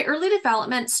 So my early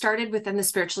development started within the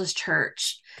spiritualist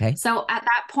church. Okay. So at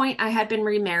that point, I had been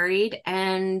remarried,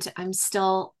 and I'm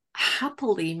still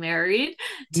happily married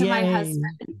to my husband.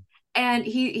 Yay. And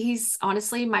he's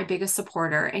honestly my biggest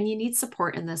supporter. And you need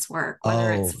support in this work,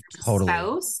 whether it's Oh, from a totally.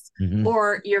 spouse Hmm.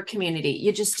 or your community.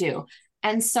 You just do.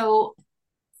 And so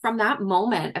from that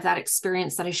moment of that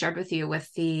experience that I shared with you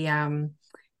with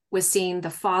was seeing the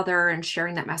father and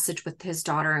sharing that message with his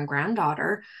daughter and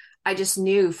granddaughter, I just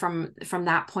knew from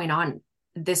that point on,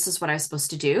 this is what I was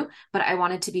supposed to do. But I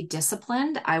wanted to be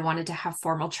disciplined. I wanted to have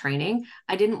formal training.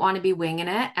 I didn't want to be winging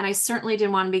it. And I certainly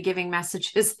didn't want to be giving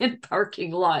messages in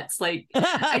parking lots. Like,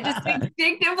 I just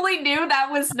instinctively knew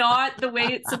that was not the way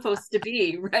it's supposed to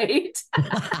be, right?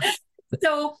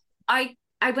 So I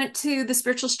went to the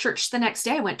spiritualist church the next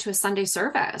day. I went to a Sunday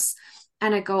service.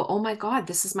 And I go, oh my God,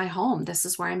 this is my home. This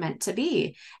is where I'm meant to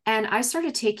be. And I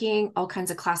started taking all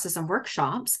kinds of classes and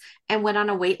workshops and went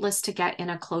on a wait list to get in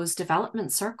a closed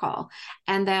development circle.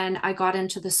 And then I got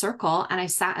into the circle and I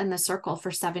sat in the circle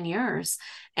for 7 years.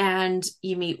 And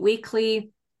you meet weekly.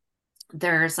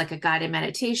 There's like a guided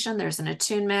meditation, there's an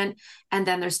attunement, and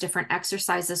then there's different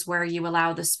exercises where you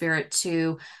allow the spirit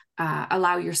to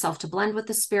allow yourself to blend with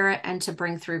the spirit and to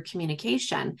bring through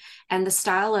communication. And the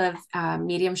style of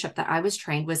mediumship that I was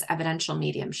trained was evidential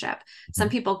mediumship. Some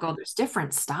people go, there's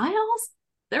different styles.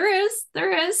 There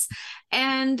is.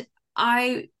 And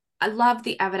I love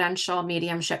the evidential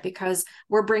mediumship because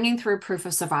we're bringing through proof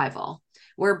of survival.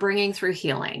 We're bringing through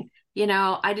healing. You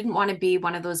know, I didn't want to be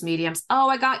one of those mediums. Oh,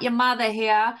 I got your mother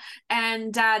here,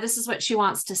 and this is what she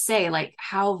wants to say. Like,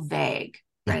 how vague,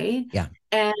 right? Yeah.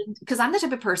 And because I'm the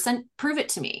type of person, prove it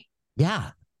to me.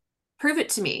 Yeah. Prove it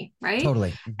to me, right?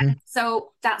 Totally. Mm-hmm.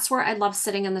 So that's where I love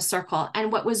sitting in the circle.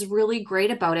 And what was really great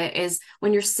about it is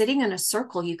when you're sitting in a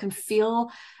circle, you can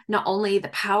feel not only the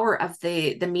power of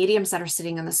the mediums that are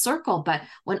sitting in the circle, but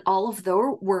when all of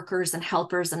their workers and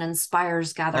helpers and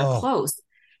inspires gather close,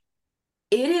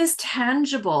 it is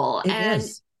tangible. And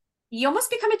you almost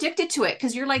become addicted to it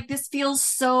because you're like, this feels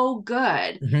so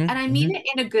good. And I mean it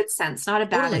in a good sense, not a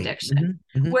bad addiction,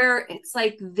 where it's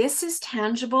like, this is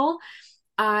tangible.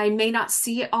 I may not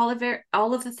see all of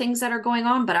the things that are going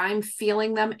on, but I'm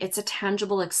feeling them. It's a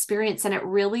tangible experience. And it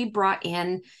really brought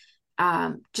in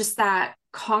just that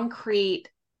concrete,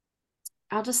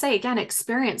 I'll just say again,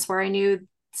 experience where I knew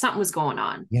something was going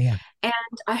on. Yeah. And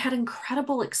I had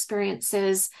incredible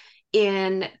experiences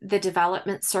in the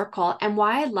development circle. And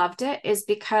why I loved it is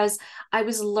because I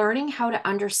was learning how to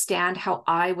understand how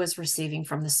I was receiving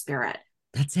from the spirit.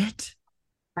 That's it.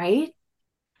 Right?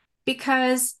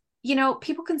 Because, you know,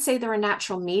 people can say they're a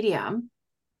natural medium.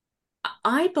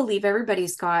 I believe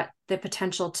everybody's got the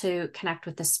potential to connect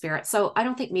with the spirit. So I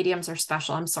don't think mediums are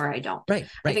special. I'm sorry, I don't. Right.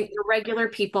 I think they're regular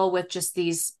people with just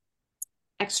these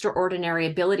extraordinary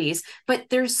abilities, but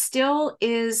there still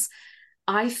is,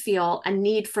 I feel, a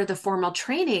need for the formal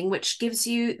training, which gives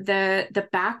you the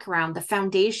background, the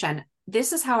foundation.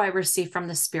 This is how I receive from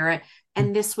the spirit,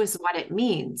 and this was what it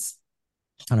means.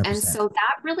 100%. And so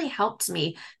that really helped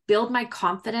me build my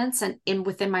confidence and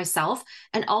within myself,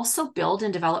 and also build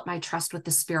and develop my trust with the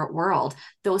spirit world,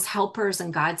 those helpers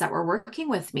and guides that were working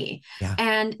with me. Yeah.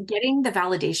 And getting the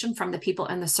validation from the people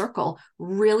in the circle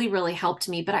really, really helped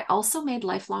me. But I also made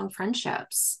lifelong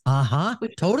friendships.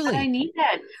 Which totally. Is what I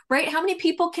needed, right? How many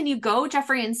people can you go,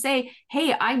 Jeffrey, and say,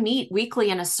 hey, I meet weekly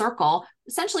in a circle.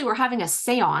 Essentially, we're having a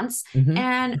seance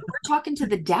and we're talking to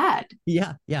the dead.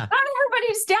 Yeah. Not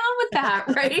everybody's down with that,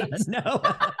 right? No.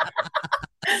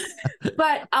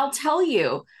 But I'll tell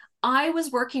you, I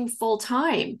was working full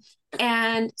time,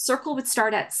 and circle would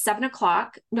start at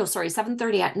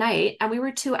 7:30 at night. And we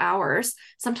were 2 hours.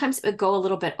 Sometimes it would go a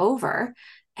little bit over.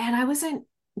 And I wasn't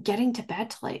getting to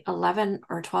bed till like 11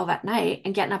 or 12 at night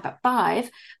and getting up at 5.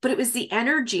 But it was the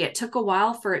energy. It took a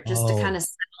while for it just to kind of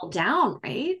settle down,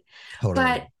 right? Totally.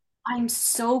 But I'm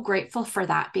so grateful for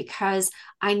that because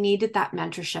I needed that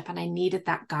mentorship and I needed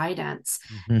that guidance.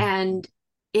 And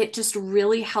it just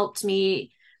really helped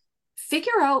me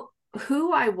figure out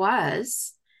who I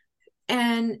was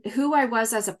and who I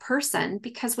was as a person.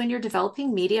 Because when you're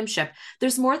developing mediumship,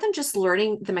 there's more than just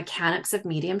learning the mechanics of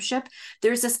mediumship.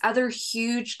 There's this other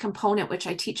huge component, which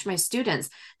I teach my students.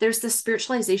 There's the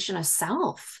spiritualization of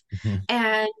self.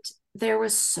 And there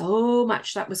was so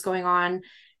much that was going on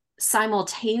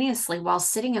simultaneously while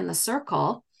sitting in the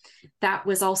circle that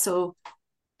was also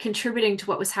contributing to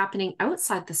what was happening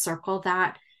outside the circle,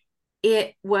 that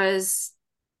it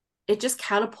just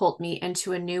catapulted me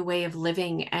into a new way of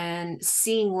living and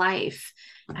seeing life.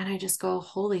 And I just go,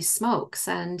 holy smokes.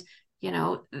 And, you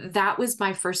know, that was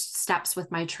my first steps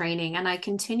with my training. And I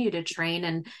continue to train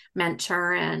and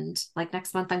mentor. And like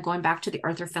next month, I'm going back to the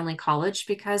Arthur Findlay College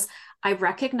because I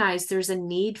recognize there's a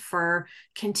need for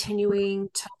continuing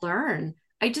to learn.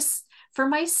 For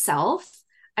myself,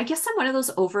 I guess I'm one of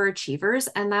those overachievers,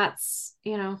 and that's,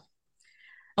 you know,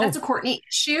 that's a Courtney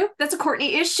issue. That's a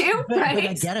Courtney issue, right?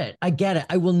 But I get it.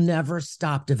 I will never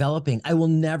stop developing. I will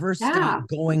never stop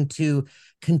going to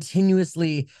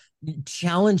continuously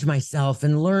challenge myself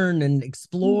and learn and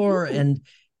explore. Mhm.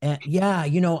 And yeah,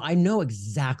 I know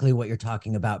exactly what you're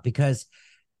talking about because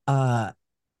uh,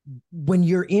 when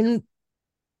you're in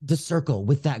the circle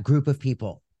with that group of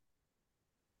people,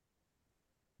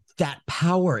 that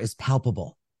power is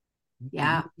palpable.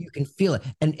 Yeah, You can feel it,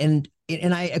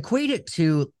 and I equate it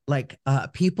to like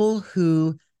people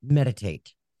who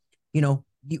meditate.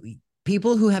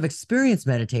 People who have experience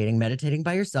meditating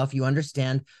by yourself. You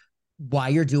understand why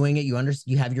you're doing it.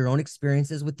 You have your own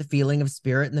experiences with the feeling of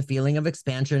spirit and the feeling of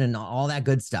expansion and all that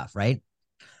good stuff, right?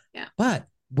 yeah, But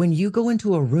when you go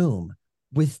into a room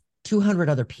with 200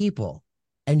 other people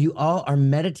and you all are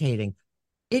meditating,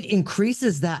 it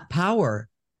increases that power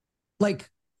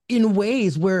like in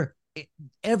ways where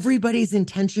everybody's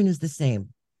intention is the same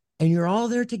and you're all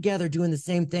there together doing the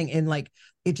same thing, and like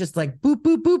it just like boop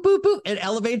boop boop boop boop, it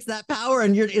elevates that power,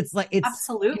 and it's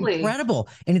absolutely. incredible.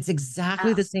 And it's exactly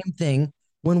Yeah. the same thing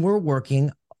when we're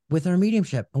working with our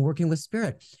mediumship and working with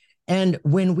spirit. And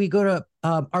when we go to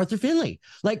Arthur Finley,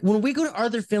 like when we go to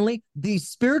Arthur Finley, the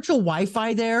spiritual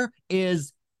Wi-Fi there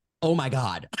is, oh my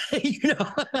God,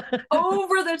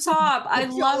 Over the top. I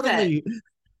love it. totally.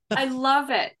 I love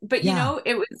it. But Yeah.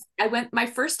 my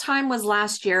first time was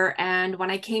last year. And when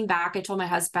I came back, I told my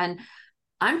husband,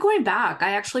 I'm going back.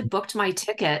 I actually booked my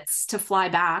tickets to fly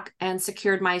back and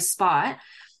secured my spot,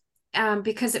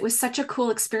 because it was such a cool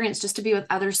experience just to be with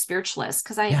other spiritualists.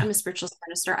 Because Yeah. I'm a spiritualist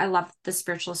minister. I love the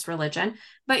spiritualist religion,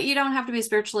 but you don't have to be a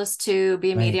spiritualist to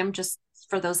be a Right. medium, just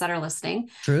for those that are listening.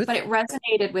 But Truth. it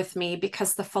resonated with me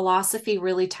because the philosophy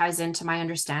really ties into my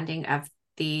understanding of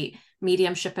the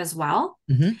mediumship as well.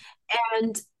 Mm-hmm.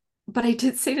 And but I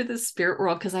did say to the spirit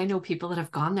world, because I know people that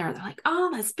have gone there, they're like, oh,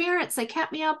 my spirits, they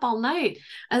kept me up all night.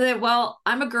 And then, well,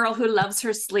 I'm a girl who loves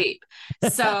her sleep.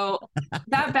 So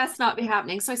that best not be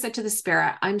happening. So I said to the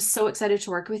spirit, I'm so excited to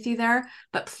work with you there.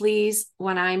 But please,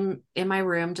 when I'm in my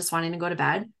room just wanting to go to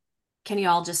bed, can you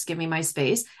all just give me my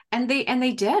space? And they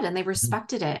did, and they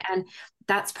respected it. And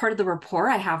that's part of the rapport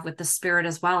I have with the spirit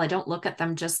as well. I don't look at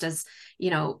them just as,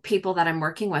 people that I'm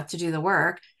working with to do the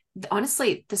work.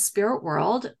 Honestly, the spirit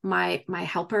world, my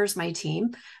helpers, my team,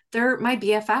 they're my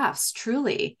BFFs,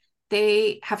 truly.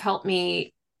 They have helped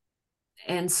me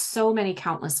in so many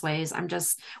countless ways.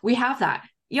 We have that.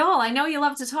 Y'all, I know you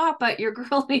love to talk, but your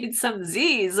girl needs some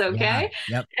Z's, Yeah. okay?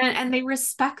 Yep. And they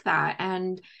respect that.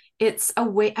 And it's a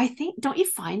way, I think, don't you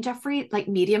find, Jeffrey, like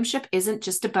mediumship isn't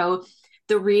just about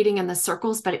the reading and the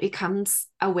circles, but it becomes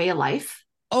a way of life?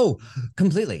 Oh,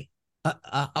 completely.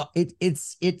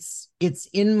 It's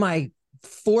in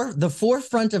the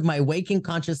forefront of my waking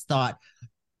conscious thought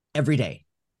every day.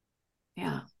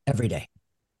 Yeah. Every day.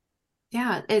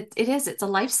 Yeah, it is. It's a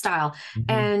lifestyle.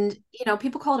 Mm-hmm. And,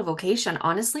 people call it a vocation.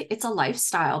 Honestly, it's a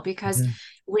lifestyle because Mm-hmm.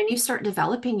 when you start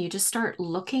developing, you just start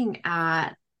looking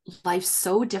at life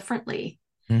so differently.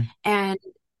 Mm-hmm. And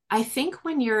I think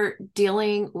when you're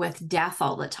dealing with death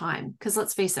all the time, because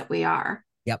let's face it, we are,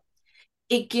 Yep.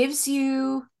 it gives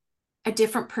you a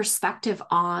different perspective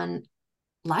on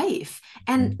life.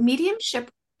 And Mm-hmm.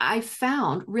 mediumship, I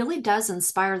found, really does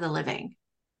inspire the living.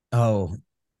 Oh,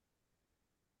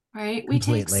 Right. We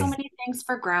take so completely. many things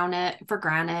for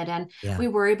granted, and Yeah. we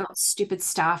worry about stupid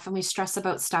stuff and we stress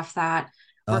about stuff that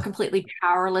we're Oh. completely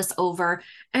powerless over.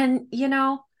 And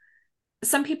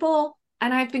some people,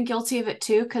 and I've been guilty of it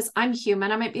too, because I'm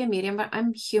human. I might be a medium, but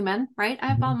I'm human, right? I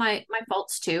have all Mm-hmm. my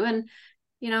faults too. And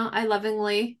I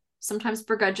lovingly, sometimes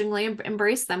begrudgingly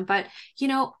embrace them. But you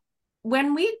know,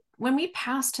 when we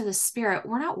pass to the spirit,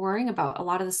 we're not worrying about a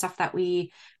lot of the stuff that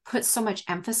we put so much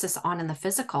emphasis on in the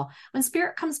physical. When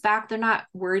spirit comes back, they're not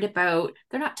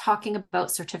talking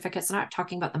about certificates, they're not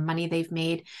talking about the money they've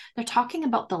made. They're talking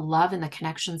about the love and the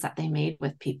connections that they made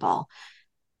with people.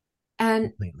 And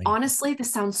Completely. honestly,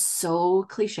 this sounds so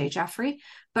cliche, Jeffrey,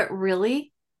 but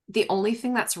really, the only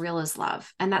thing that's real is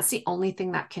love. And that's the only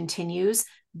thing that continues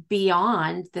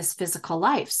beyond this physical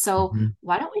life. So, Mm-hmm.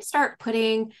 why don't we start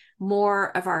putting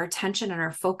more of our attention and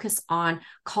our focus on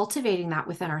cultivating that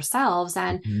within ourselves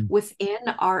and Mm-hmm. within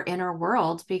our inner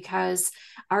world? Because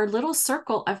our little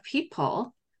circle of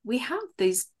people, we have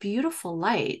these beautiful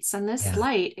lights, and this Yeah.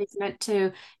 light is meant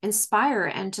to inspire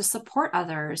and to support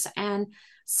others. And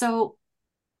so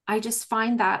I just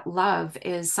find that love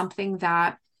is something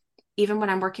that even when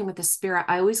I'm working with the spirit,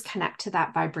 I always connect to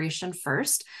that vibration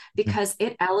first because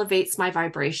it elevates my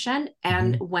vibration.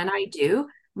 And Mm-hmm. when I do,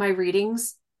 my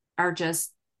readings are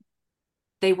just,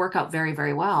 they work out very,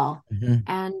 very well. Mm-hmm.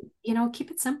 And,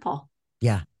 keep it simple.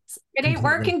 Yeah. If it ain't Completely.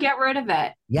 working, get rid of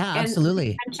it Yeah, and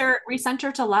absolutely.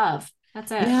 recenter to love.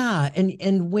 That's it. Yeah,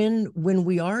 and when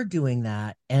we are doing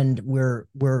that, and we're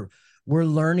we're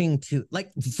learning to,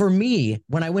 like, for me,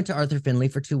 when I went to Arthur Findlay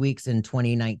for 2 weeks in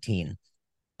 2019,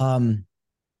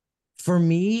 for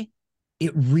me,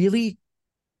 it really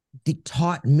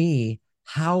taught me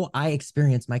how I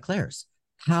experience my clairs,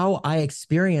 how I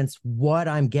experience what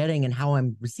I'm getting and how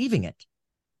I'm receiving it.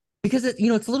 Because it's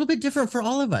a little bit different for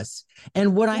all of us.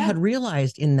 And what I had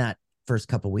realized in that first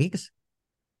couple weeks,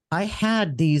 I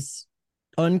had these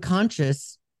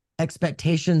unconscious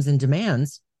expectations and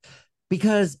demands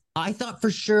because I thought for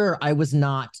sure I was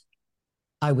not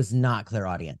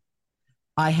clairaudient.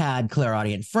 I had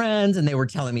clairaudient friends and they were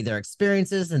telling me their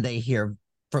experiences, and they hear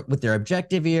with their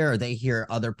objective ear, or they hear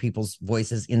other people's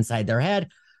voices inside their head.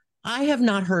 I have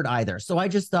not heard either. So I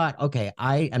just thought, okay,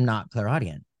 I am not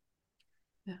clairaudient.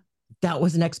 Yeah. That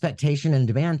was an expectation and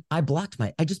demand. I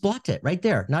just blocked it right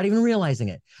there, not even realizing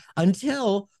it,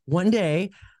 until one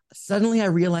day, suddenly I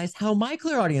realized how my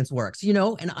clairaudience works,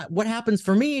 and what happens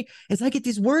for me is I get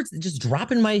these words that just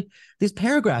drop in these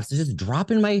paragraphs that just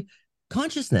drop in my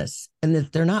consciousness, and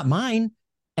that they're not mine.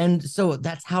 And so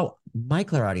that's how my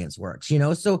clairaudience works,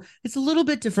 so it's a little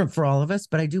bit different for all of us,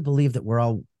 but I do believe that we're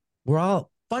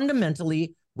all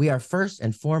fundamentally, we are first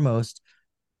and foremost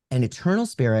an eternal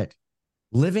spirit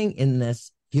living in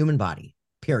this human body,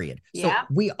 period. Yeah. So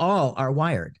we all are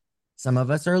wired. Some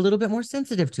of us are a little bit more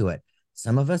sensitive to it.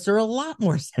 Some of us are a lot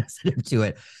more sensitive to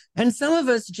it. And some of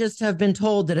us just have been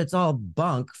told that it's all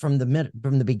bunk from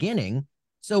the beginning.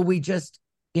 So we just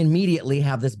immediately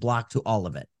have this block to all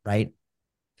of it, right?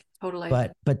 Totally.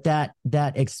 But that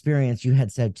experience you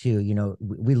had said too,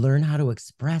 we learn how to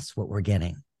express what we're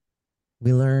getting.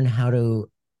 We learn how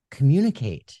to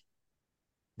communicate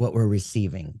what we're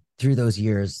receiving through those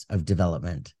years of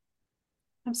development.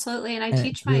 Absolutely. And I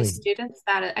teach my students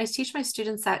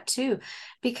that too,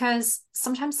 because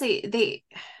sometimes they,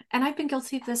 and I've been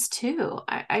guilty of this too.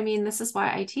 I mean, this is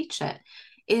why I teach it,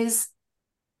 is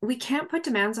we can't put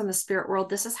demands on the spirit world.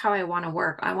 This is how I want to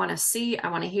work. I want to see, I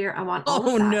want to hear, I want all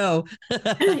of that.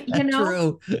 Oh, no.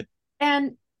 True.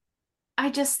 And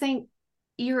I just think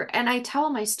and I tell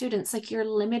my students, like, you're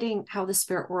limiting how the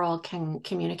spirit world can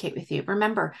communicate with you.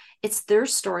 Remember, it's their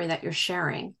story that you're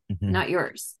sharing, not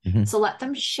yours. So let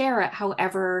them share it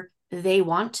however they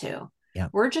want to. Yeah.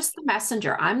 We're just the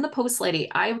messenger. I'm the post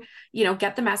lady. I,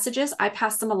 get the messages. I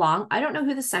pass them along. I don't know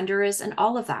who the sender is and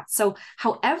all of that. So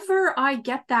however I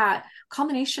get that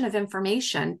combination of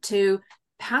information to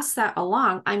pass that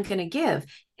along, I'm going to give.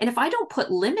 And if I don't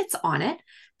put limits on it,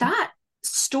 that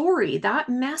story, that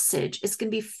message is going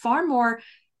to be far more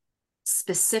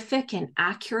specific and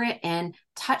accurate and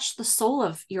touch the soul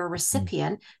of your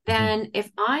recipient than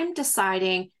if I'm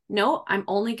deciding, no, I'm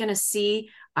only going to see,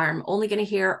 or I'm only going to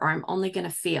hear, or I'm only going to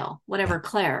feel, whatever,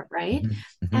 Claire, right?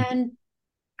 And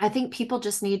I think people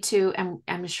just need to, and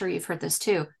I'm sure you've heard this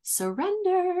too,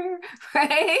 surrender,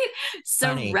 right?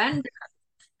 Surrender. Funny.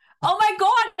 Oh my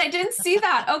God, I didn't see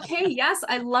that. Okay, yes,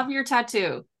 I love your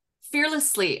tattoo.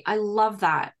 Fearlessly. I love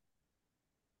that.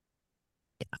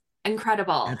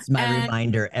 Incredible. That's my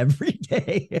reminder every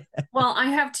day. Well, I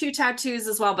have 2 tattoos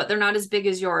as well, but they're not as big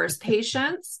as yours.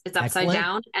 Patience, it's upside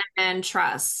down, and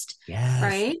trust. Yes.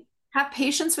 Right? Have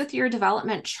patience with your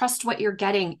development. Trust what you're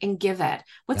getting and give it.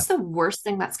 What's the worst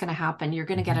thing that's going to happen? You're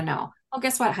going to get a no. Well,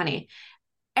 guess what, honey?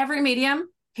 Every medium,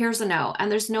 here's a no. And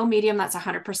there's no medium that's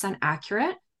 100%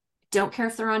 accurate. Don't care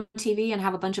if they're on TV and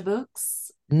have a bunch of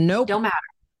books. Nope. Don't matter.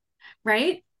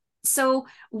 Right? So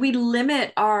we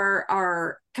limit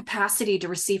our capacity to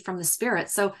receive from the spirit.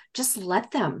 So just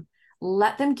let them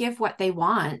give what they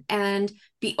want and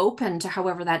be open to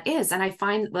however that is. And I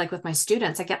find, like with my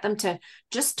students, I get them to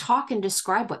just talk and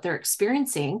describe what they're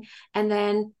experiencing and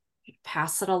then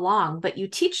pass it along. But you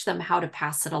teach them how to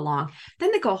pass it along.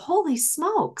 Then they go, holy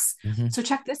smokes. So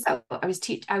check this out. I was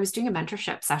doing a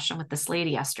mentorship session with this lady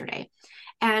yesterday,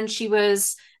 and she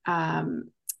was,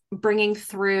 bringing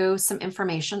through some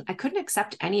information. I couldn't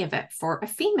accept any of it for a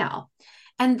female.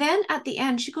 And then at the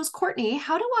end, she goes, Courtney,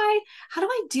 how do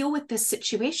I deal with this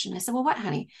situation? I said, well, what,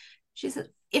 honey? She said,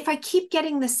 if I keep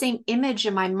getting the same image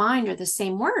in my mind or the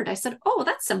same word. I said, oh,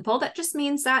 that's simple. That just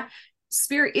means that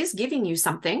spirit is giving you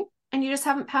something and you just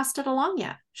haven't passed it along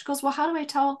yet. She goes, well, how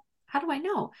do I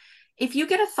know? If you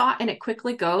get a thought and it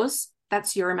quickly goes,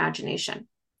 that's your imagination.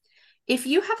 If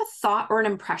you have a thought or an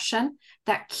impression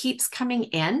that keeps coming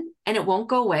in and it won't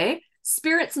go away,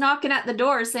 spirit's knocking at the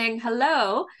door saying,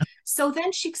 hello. So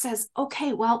then she says,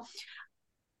 okay, well,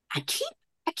 I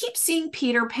keep seeing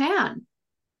Peter Pan.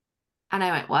 And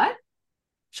I went, what?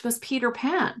 She goes, Peter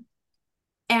Pan.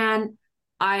 And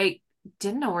I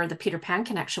didn't know where the Peter Pan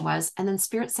connection was. And then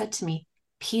spirit said to me,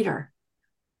 Peter.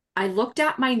 I looked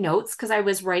at my notes because I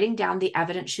was writing down the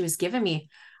evidence she was giving me.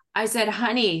 I said,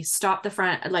 honey, stop the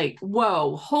front. Like,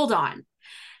 whoa, hold on.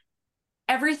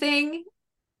 Everything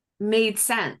made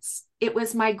sense. It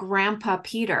was my grandpa,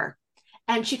 Peter.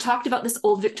 And she talked about this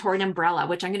old Victorian umbrella,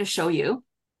 which I'm going to show you.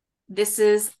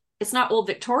 It's not old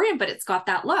Victorian, but it's got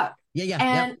that look. Yeah.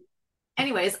 And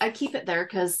anyways, I keep it there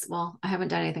because, well, I haven't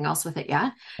done anything else with it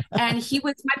yet. And he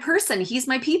was my person. He's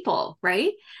my people,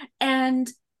 right? And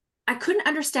I couldn't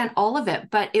understand all of it,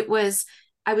 but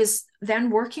I was then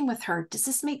working with her. Does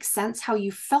this make sense how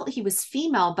you felt he was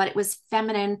female, but it was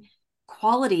feminine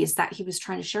qualities that he was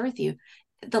trying to share with you?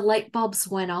 The light bulbs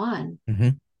went on. Mm-hmm.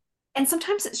 And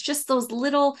sometimes it's just those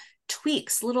little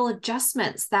tweaks, little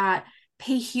adjustments that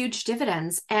pay huge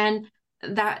dividends. And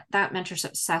that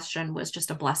mentorship session was just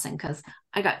a blessing because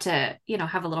I got to,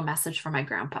 have a little message for my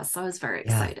grandpa. So I was very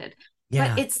excited. Yeah.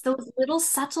 But it's those little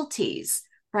subtleties,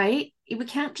 right? We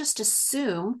can't just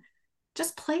assume,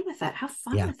 just play with it, have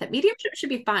fun with it. Mediumship should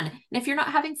be fun. And if you're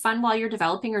not having fun while you're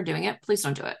developing or doing it, please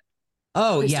don't do it.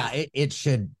 Oh, Please yeah, don't. it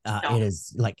should. It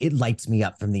is like, it lights me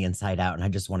up from the inside out. And I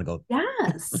just want to go,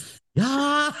 Yes.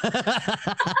 ah.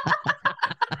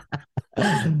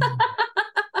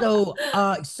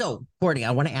 So Courtney,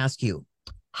 I want to ask you,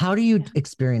 how do you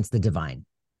experience the divine?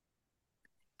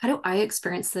 How do I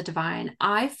experience the divine?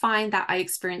 I find that I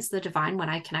experience the divine when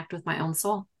I connect with my own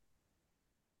soul.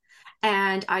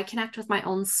 And I connect with my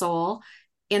own soul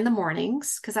in the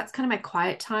mornings because that's kind of my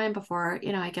quiet time before,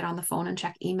 I get on the phone and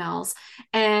check emails.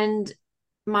 And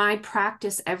my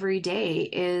practice every day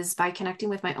is by connecting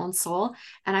with my own soul.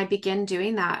 And I begin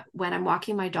doing that when I'm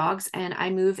walking my dogs and I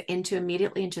move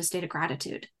immediately into a state of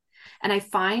gratitude. And I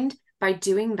find by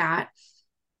doing that,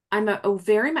 I'm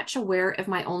very much aware of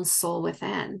my own soul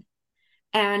within.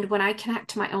 And when I connect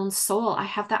to my own soul, I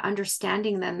have that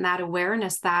understanding, then that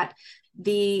awareness that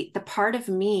the part of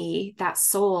me, that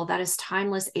soul that is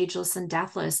timeless, ageless, and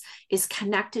deathless, is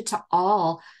connected to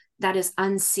all that is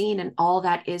unseen and all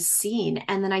that is seen.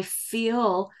 And then I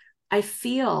feel, and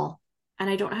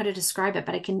I don't know how to describe it,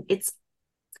 but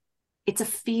it's a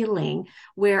feeling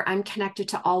where I'm connected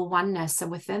to all oneness. And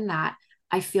within that,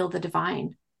 I feel the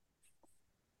divine.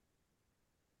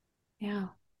 Yeah.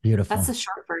 Beautiful. That's the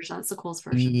short version. That's the coolest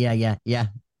version. Yeah.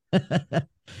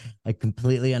 I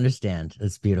completely understand.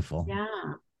 It's beautiful. Yeah,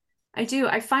 I do.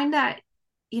 I find that,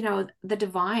 the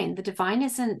divine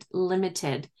isn't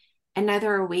limited, and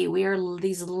neither are we. We are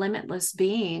these limitless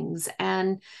beings,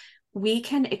 and we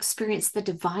can experience the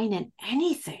divine in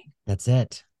anything. That's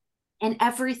it. And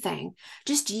everything.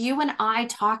 Just you and I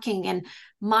talking and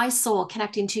my soul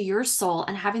connecting to your soul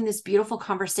and having this beautiful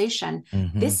conversation.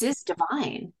 Mm-hmm. This is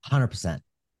divine. 100%.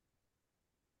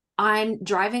 I'm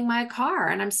driving my car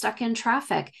and I'm stuck in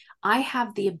traffic. I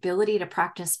have the ability to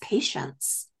practice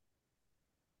patience.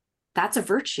 That's a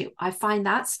virtue. I find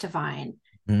that's divine.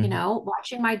 Mm-hmm.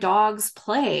 Watching my dogs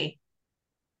play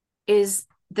is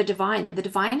the divine. The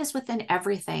divine is within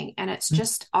everything. And it's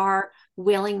just our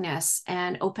willingness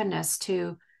and openness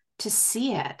to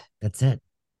see it. That's it.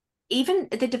 Even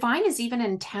the divine is even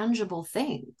in tangible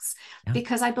things,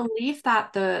 because I believe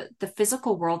that the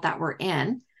physical world that we're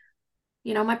in,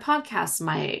 my podcast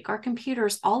mic, our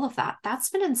computers, all of that's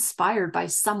been inspired by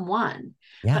someone.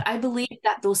 Yeah. But I believe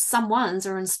that those someones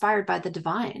are inspired by the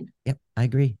divine. Yep. I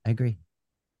agree.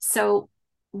 So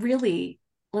really,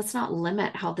 let's not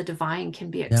limit how the divine can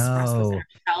be expressed within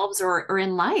ourselves or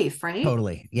in life, right?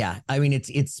 Totally. Yeah. I mean,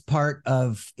 it's part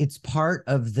of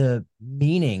the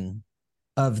meaning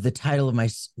of the title of my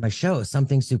show,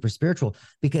 Something Super Spiritual,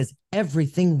 because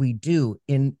everything we do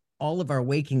in all of our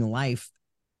waking life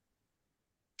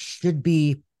should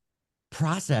be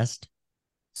processed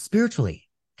spiritually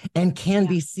and can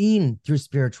be seen through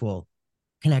spiritual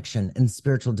connection and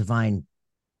spiritual divine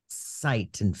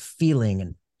sight and feeling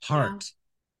and heart.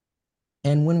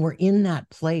 Yeah. And when we're in that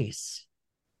place,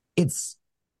 it's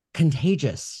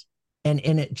contagious. And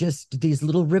it just, these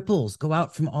little ripples go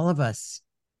out from all of us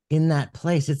in that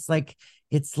place. It's like,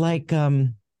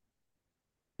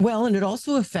 well, and it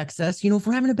also affects us, if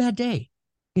we're having a bad day,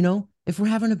 if we're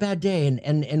having a bad day and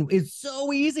it's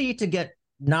so easy to get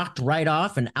knocked right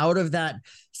off and out of that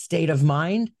state of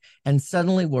mind. And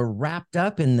suddenly we're wrapped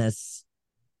up in this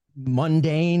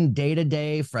mundane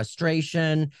day-to-day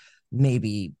frustration.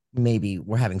 Maybe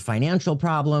we're having financial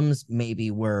problems.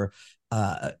 Maybe we're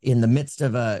in the midst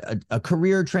of a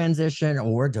career transition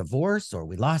or divorce, or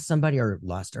we lost somebody or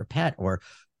lost our pet or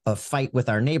a fight with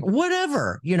our neighbor,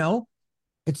 whatever,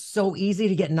 it's so easy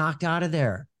to get knocked out of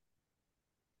there.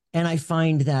 And I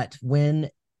find that when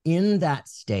in that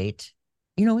state,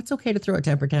 it's okay to throw a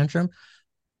temper tantrum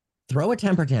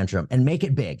and make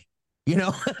it big,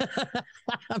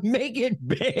 make it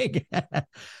big.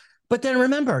 But then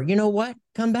remember, you know what?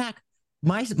 Come back.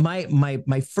 My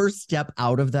first step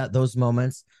out of those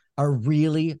moments are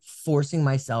really forcing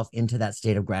myself into that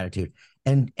state of gratitude.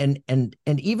 And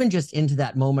even just into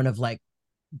that moment of like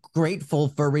grateful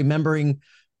for remembering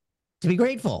to be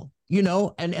grateful,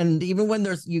 and even when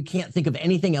you can't think of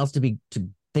anything else to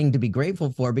be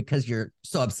grateful for because you're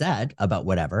so upset about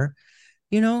whatever,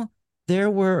 you know,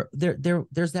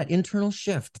 there's that internal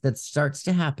shift that starts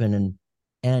to happen,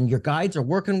 and your guides are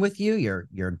working with you,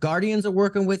 your guardians are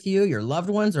working with you, your loved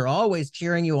ones are always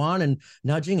cheering you on and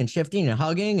nudging and shifting and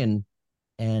hugging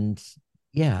and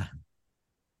yeah.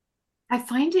 I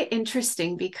find it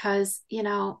interesting because,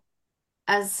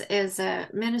 as a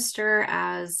minister,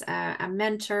 as a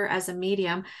mentor, as a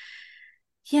medium,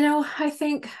 I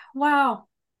think, wow,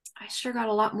 I sure got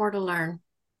a lot more to learn,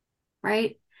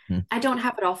 right? Mm. I don't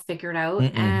have it all figured out.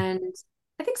 Mm-mm. And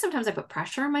I think sometimes I put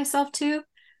pressure on myself too.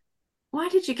 Why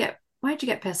did you get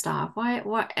pissed off?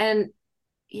 What? And,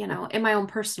 in my own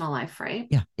personal life, right?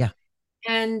 Yeah, yeah.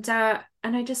 And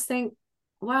I just think,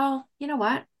 well, you know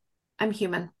what? I'm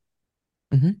human.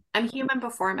 Mm-hmm. I'm human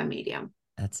before I'm a medium.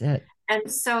 That's it. And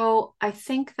so I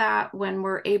think that when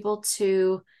we're able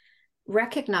to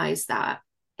recognize that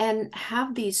and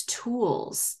have these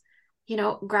tools,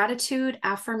 gratitude,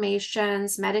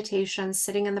 affirmations, meditation,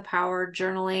 sitting in the power,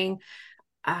 journaling.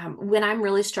 When I'm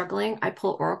really struggling, I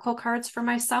pull oracle cards for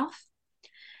myself.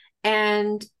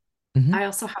 And Mm-hmm. I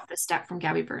also have this deck from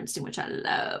Gabby Bernstein, which I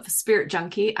love, Spirit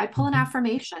Junkie. I pull an Mm-hmm.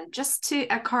 affirmation,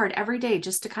 a card every day,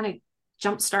 just to kind of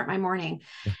jumpstart my morning.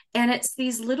 Yeah. And it's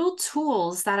these little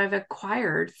tools that I've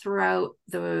acquired throughout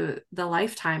the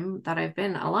lifetime that I've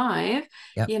been alive,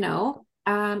 Yep.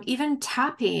 even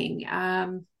tapping,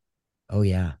 Oh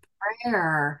yeah.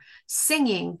 prayer,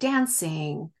 singing,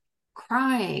 dancing,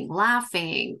 crying,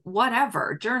 laughing,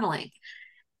 whatever, journaling.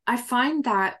 I find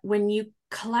that when you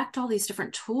collect all these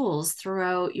different tools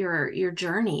throughout your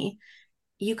journey,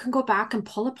 you can go back and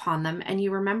pull upon them and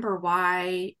you remember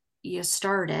why you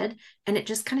started, and it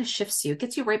just kind of shifts you,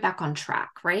 gets you right back on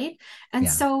track, right? And Yeah.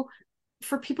 so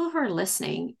for people who are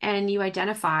listening and you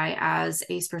identify as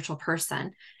a spiritual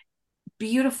person,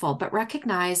 beautiful, but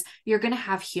recognize you're going to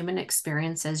have human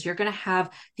experiences. You're going to have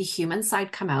the human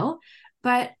side come out,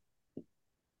 but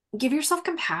give yourself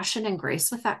compassion and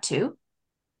grace with that too,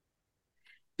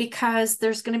 because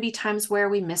there's going to be times where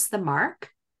we miss the mark.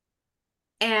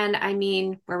 And I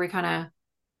mean, where we kind of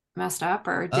messed up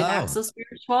or didn't act Oh. so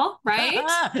spiritual, right?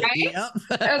 Right?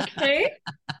 Yep. Okay.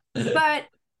 But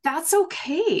that's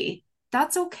okay.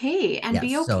 That's okay. And Yes,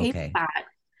 be so okay with okay. that.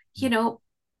 You know,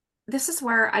 this is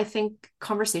where I think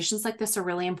conversations like this are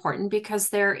really important, because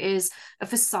there is a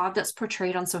facade that's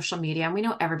portrayed on social media. And we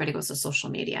know everybody goes to social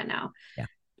media now. Yeah.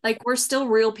 Like, we're still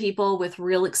real people with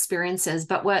real experiences.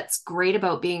 But what's great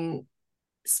about being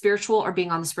spiritual or being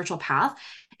on the spiritual path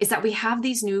is that we have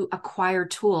these new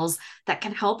acquired tools that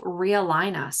can help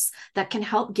realign us, that can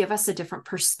help give us a different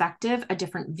perspective, a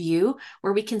different view,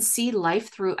 where we can see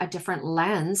life through a different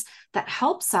lens that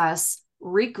helps us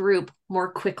regroup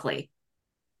more quickly.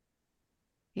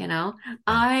 Yeah.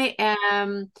 I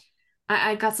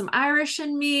got some Irish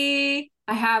in me.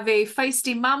 I have a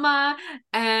feisty mama,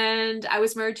 and I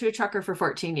was married to a trucker for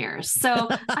 14 years. So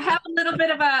I have a little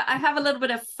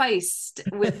bit of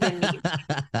feist within me,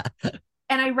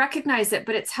 and I recognize it,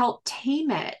 but it's helped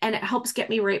tame it, and it helps get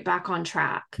me right back on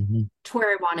track Mhm. to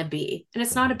where I want to be. And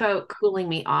it's not about cooling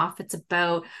me off. It's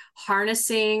about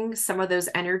harnessing some of those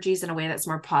energies in a way that's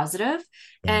more positive,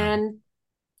 Yeah. and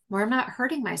where I'm not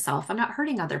hurting myself. I'm not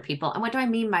hurting other people. And what do I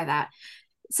mean by that?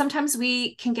 Sometimes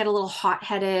we can get a little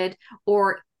hot-headed,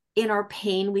 or in our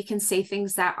pain, we can say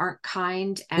things that aren't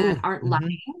kind and Ooh. aren't Mm-hmm.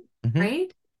 loving, Mm-hmm.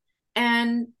 right?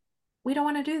 And we don't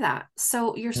want to do that.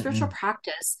 So your spiritual Mm-mm.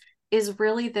 practice is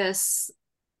really this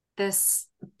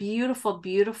beautiful,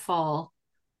 beautiful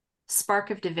spark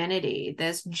of divinity,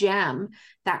 this gem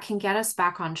that can get us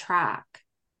back on track,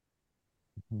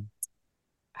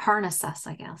 harness us,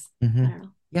 I guess. Mm-hmm. I don't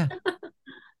know. Yeah.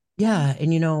 Yeah.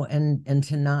 And and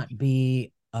to not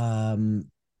be in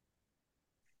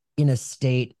a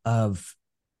state of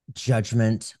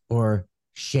judgment or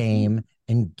shame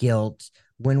and guilt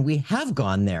when we have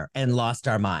gone there and lost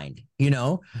our mind,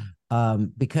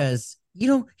 because,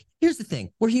 here's the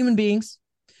thing: we're human beings.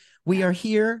 We Yeah. are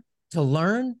here to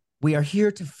learn. We are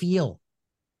here to feel.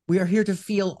 We are here to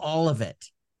feel all of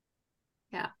it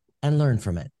Yeah. and learn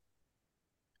from it.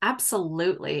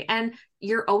 Absolutely. And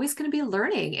you're always going to be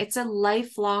learning. It's a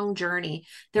lifelong journey.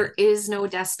 There is no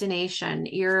destination.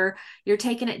 You're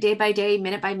taking it day by day,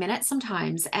 minute by minute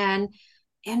sometimes, and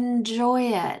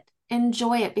enjoy it.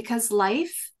 Enjoy it, because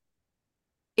life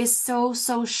is so,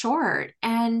 so short.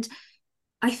 And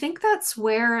I think that's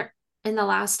where in the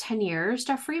last 10 years,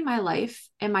 Jeffrey, my life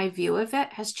and my view of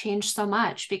it has changed so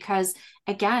much because,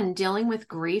 again, dealing with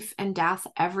grief and death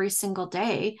every single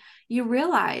day, you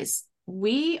realize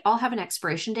we all have an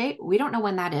expiration date. We don't know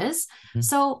when that is. Mhm.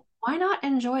 So why not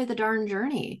enjoy the darn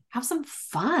journey? Have some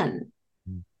fun.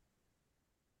 Mhm.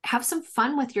 Have some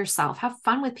fun with yourself. Have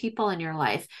fun with people in your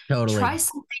life. Try Totally.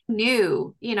 something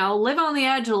new, live on the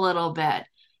edge a little bit.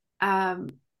 Um,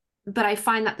 but I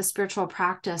find that the spiritual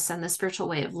practice and the spiritual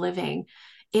way of living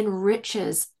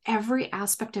enriches every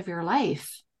aspect of your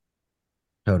life.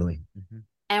 Totally. Mhm.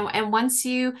 And once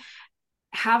you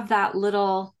have that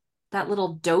little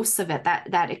dose of it,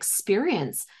 that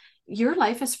experience, your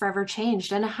life is forever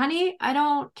changed. And honey, I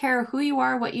don't care who you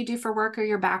are, what you do for work, or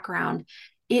your background.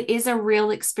 It is a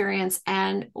real experience.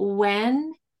 And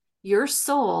when your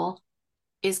soul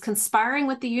is conspiring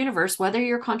with the universe, whether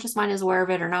your conscious mind is aware of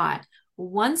it or not,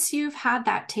 once you've had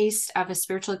that taste of a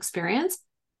spiritual experience,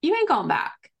 you ain't going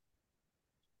back.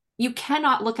 You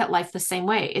cannot look at life the same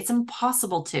way. It's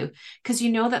impossible to, because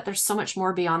you know that there's so much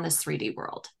more beyond this 3D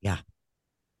world. Yeah.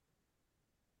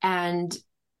 And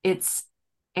it's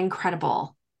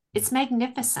incredible. It's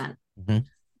magnificent. Mhm. It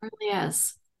really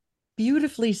is.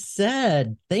 Beautifully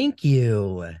said. Thank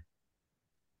you.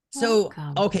 So,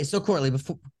 Welcome. okay, so Courtney,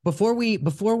 before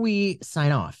we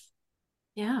sign off,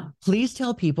 Yeah. please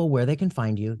tell people where they can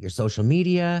find you, your social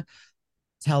media.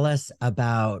 Tell us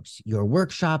about your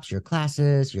workshops, your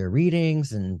classes, your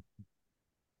readings, and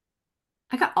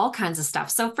I got all kinds of stuff.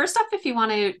 So first off, if you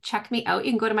want to check me out,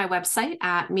 you can go to my website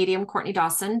at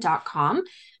mediumcourtneydawson.com.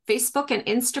 Facebook and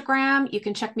Instagram, you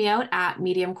can check me out at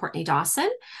Medium Courtney Dawson.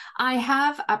 I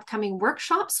have upcoming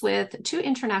workshops with two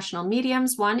international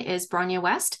mediums. One is Bronya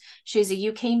West. She's a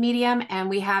UK medium, and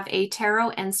we have a tarot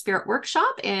and spirit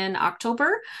workshop in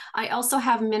October. I also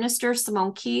have Minister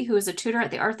Simone Key, who is a tutor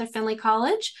at the Arthur Findlay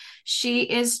College. She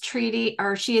is teaching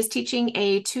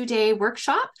a 2-day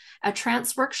workshop, a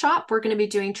trance workshop. We're going to be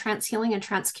doing trance healing and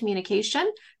trance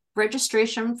communication.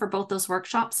 Registration for both those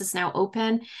workshops is now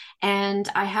open. And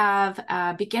I have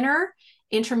a beginner,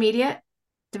 intermediate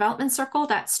development circle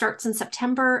that starts in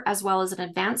September, as well as an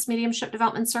advanced mediumship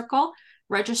development circle.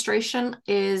 Registration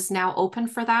is now open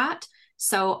for that.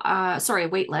 So,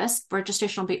 wait list.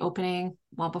 Registration will be opening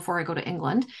well before I go to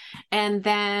England. And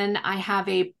then I have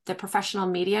the professional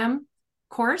medium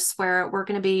course where we're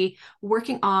going to be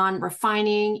working on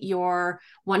refining your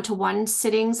one-to-one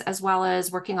sittings, as well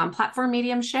as working on platform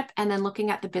mediumship, and then looking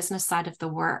at the business side of the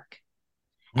work.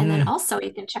 And then mm, also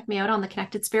you can check me out on the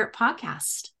Connected Spirit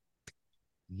podcast.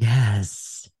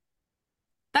 yes.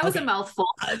 That was a Okay. mouthful.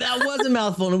 That was a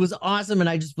mouthful and it was awesome. And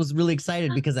I just was really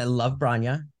excited because I love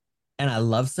Branya and I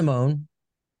love Simone.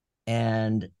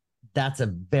 And that's a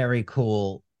very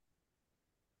cool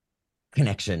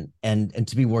connection and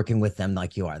to be working with them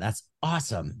like you are. That's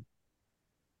awesome.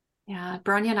 Yeah,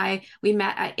 Bronya and we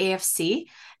met at AFC,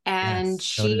 and Yes.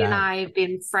 So did she and I. I have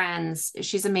been friends.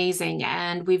 She's amazing.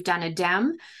 And we've done a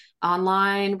dem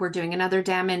online. We're doing another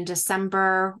dem in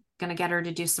December. Going to get her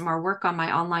to do some more work on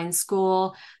my online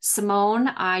school. Simone,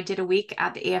 I did a week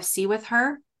at the AFC with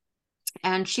her,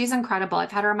 and she's incredible.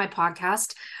 I've had her on my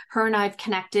podcast. Her and I've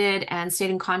connected and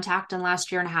stayed in contact in the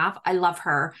last year and a half. I love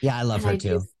her. Yeah, I love And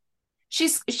her too. she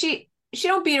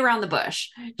don't beat around the bush.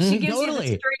 She gives you the Totally.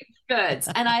 straight goods.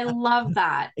 And I love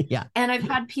that. Yeah. And I've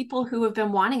had people who have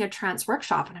been wanting a trance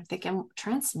workshop, and I'm thinking,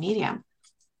 trance medium.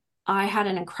 I had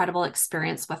an incredible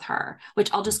experience with her,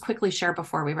 which I'll just quickly share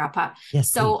before we wrap up.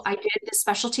 Yes, So please. I did the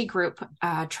specialty group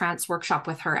trance workshop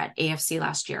with her at AFC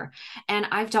last year. And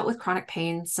I've dealt with chronic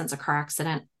pain since a car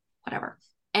accident, whatever.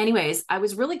 Anyways, I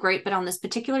was really great. But on this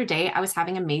particular day, I was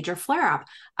having a major flare up.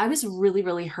 I was really,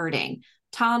 really hurting.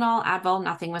 Tylenol, Advil,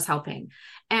 nothing was helping.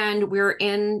 And we're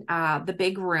in the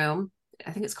big room. I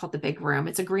think it's called the big room.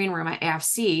 It's a green room at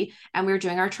AFC. And we were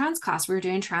doing our trance class. We were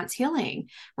doing trance healing.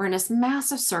 We're in this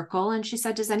massive circle. And she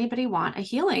said, does anybody want a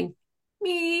healing?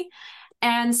 Me.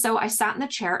 And so I sat in the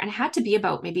chair and had to be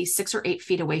about maybe 6 or 8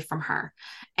 feet away from her.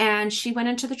 And she went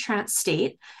into the trance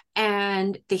state,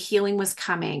 and the healing was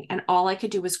coming. And all I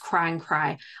could do was cry and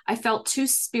cry. I felt 2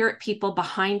 spirit people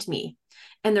behind me,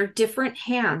 and they're different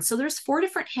hands. So there's 4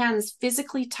 different hands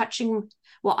physically touching.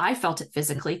 Well, I felt it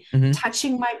physically Mhm.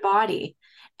 touching my body.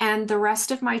 And the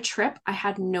rest of my trip, I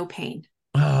had no pain.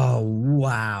 Oh,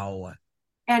 wow.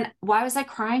 And why was I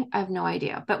crying? I have no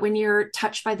idea. But when you're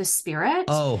touched by the spirit,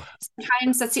 Oh,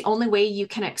 sometimes that's the only way you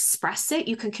can express it.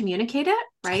 You can communicate it,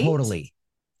 right? totally.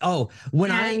 Oh,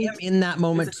 when I am And in that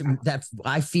moment, that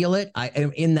I feel it. I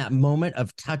am in that moment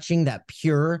of touching that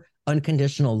pure,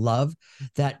 unconditional love,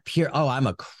 that pure, oh, I'm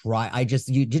a cry.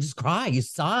 You just cry, you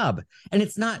sob. And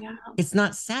Yeah. it's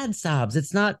not sad sobs.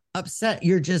 It's not upset.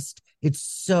 It's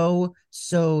so,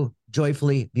 so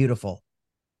joyfully beautiful.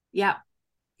 Yeah.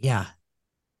 Yeah.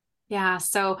 Yeah.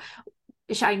 So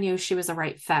I knew she was a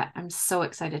right fit. I'm so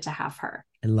excited to have her.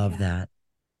 I love that.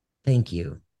 Thank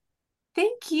you.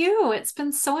 Thank you. It's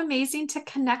been so amazing to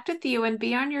connect with you and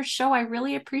be on your show. I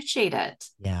really appreciate it.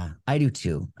 Yeah, I do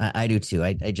too. I do too.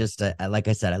 I just, like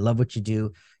I said, I love what you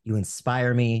do. You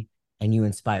inspire me and you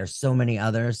inspire so many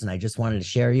others. And I just wanted to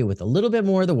share you with a little bit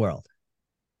more of the world.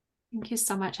 Thank you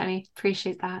so much, honey.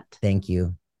 Appreciate that. Thank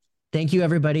you. Thank you,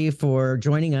 everybody, for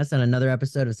joining us on another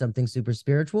episode of Something Super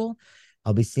Spiritual.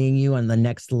 I'll be seeing you on the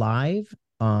next live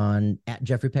on at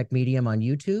Jeffrey Peck Medium on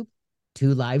YouTube,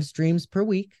 2 live streams per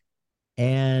week.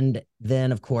 And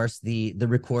then, of course, the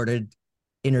recorded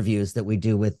interviews that we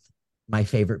do with my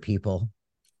favorite people.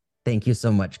 Thank you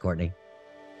so much, Courtney.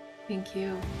 Thank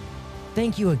you.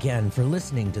 Thank you again for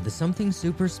listening to the Something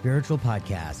Super Spiritual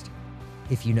podcast.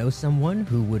 If you know someone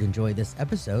who would enjoy this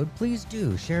episode, please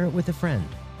do share it with a friend.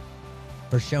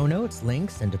 For show notes,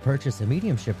 links, and to purchase a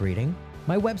mediumship reading,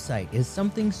 my website is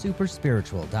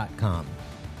somethingsuperspiritual.com.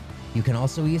 You can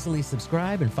also easily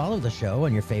subscribe and follow the show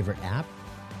on your favorite app,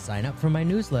 sign up for my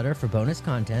newsletter for bonus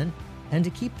content, and to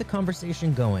keep the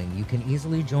conversation going, you can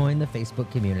easily join the Facebook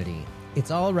community.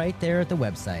 It's all right there at the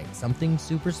website,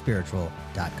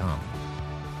 somethingsuperspiritual.com.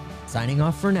 Signing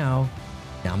off for now,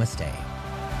 namaste.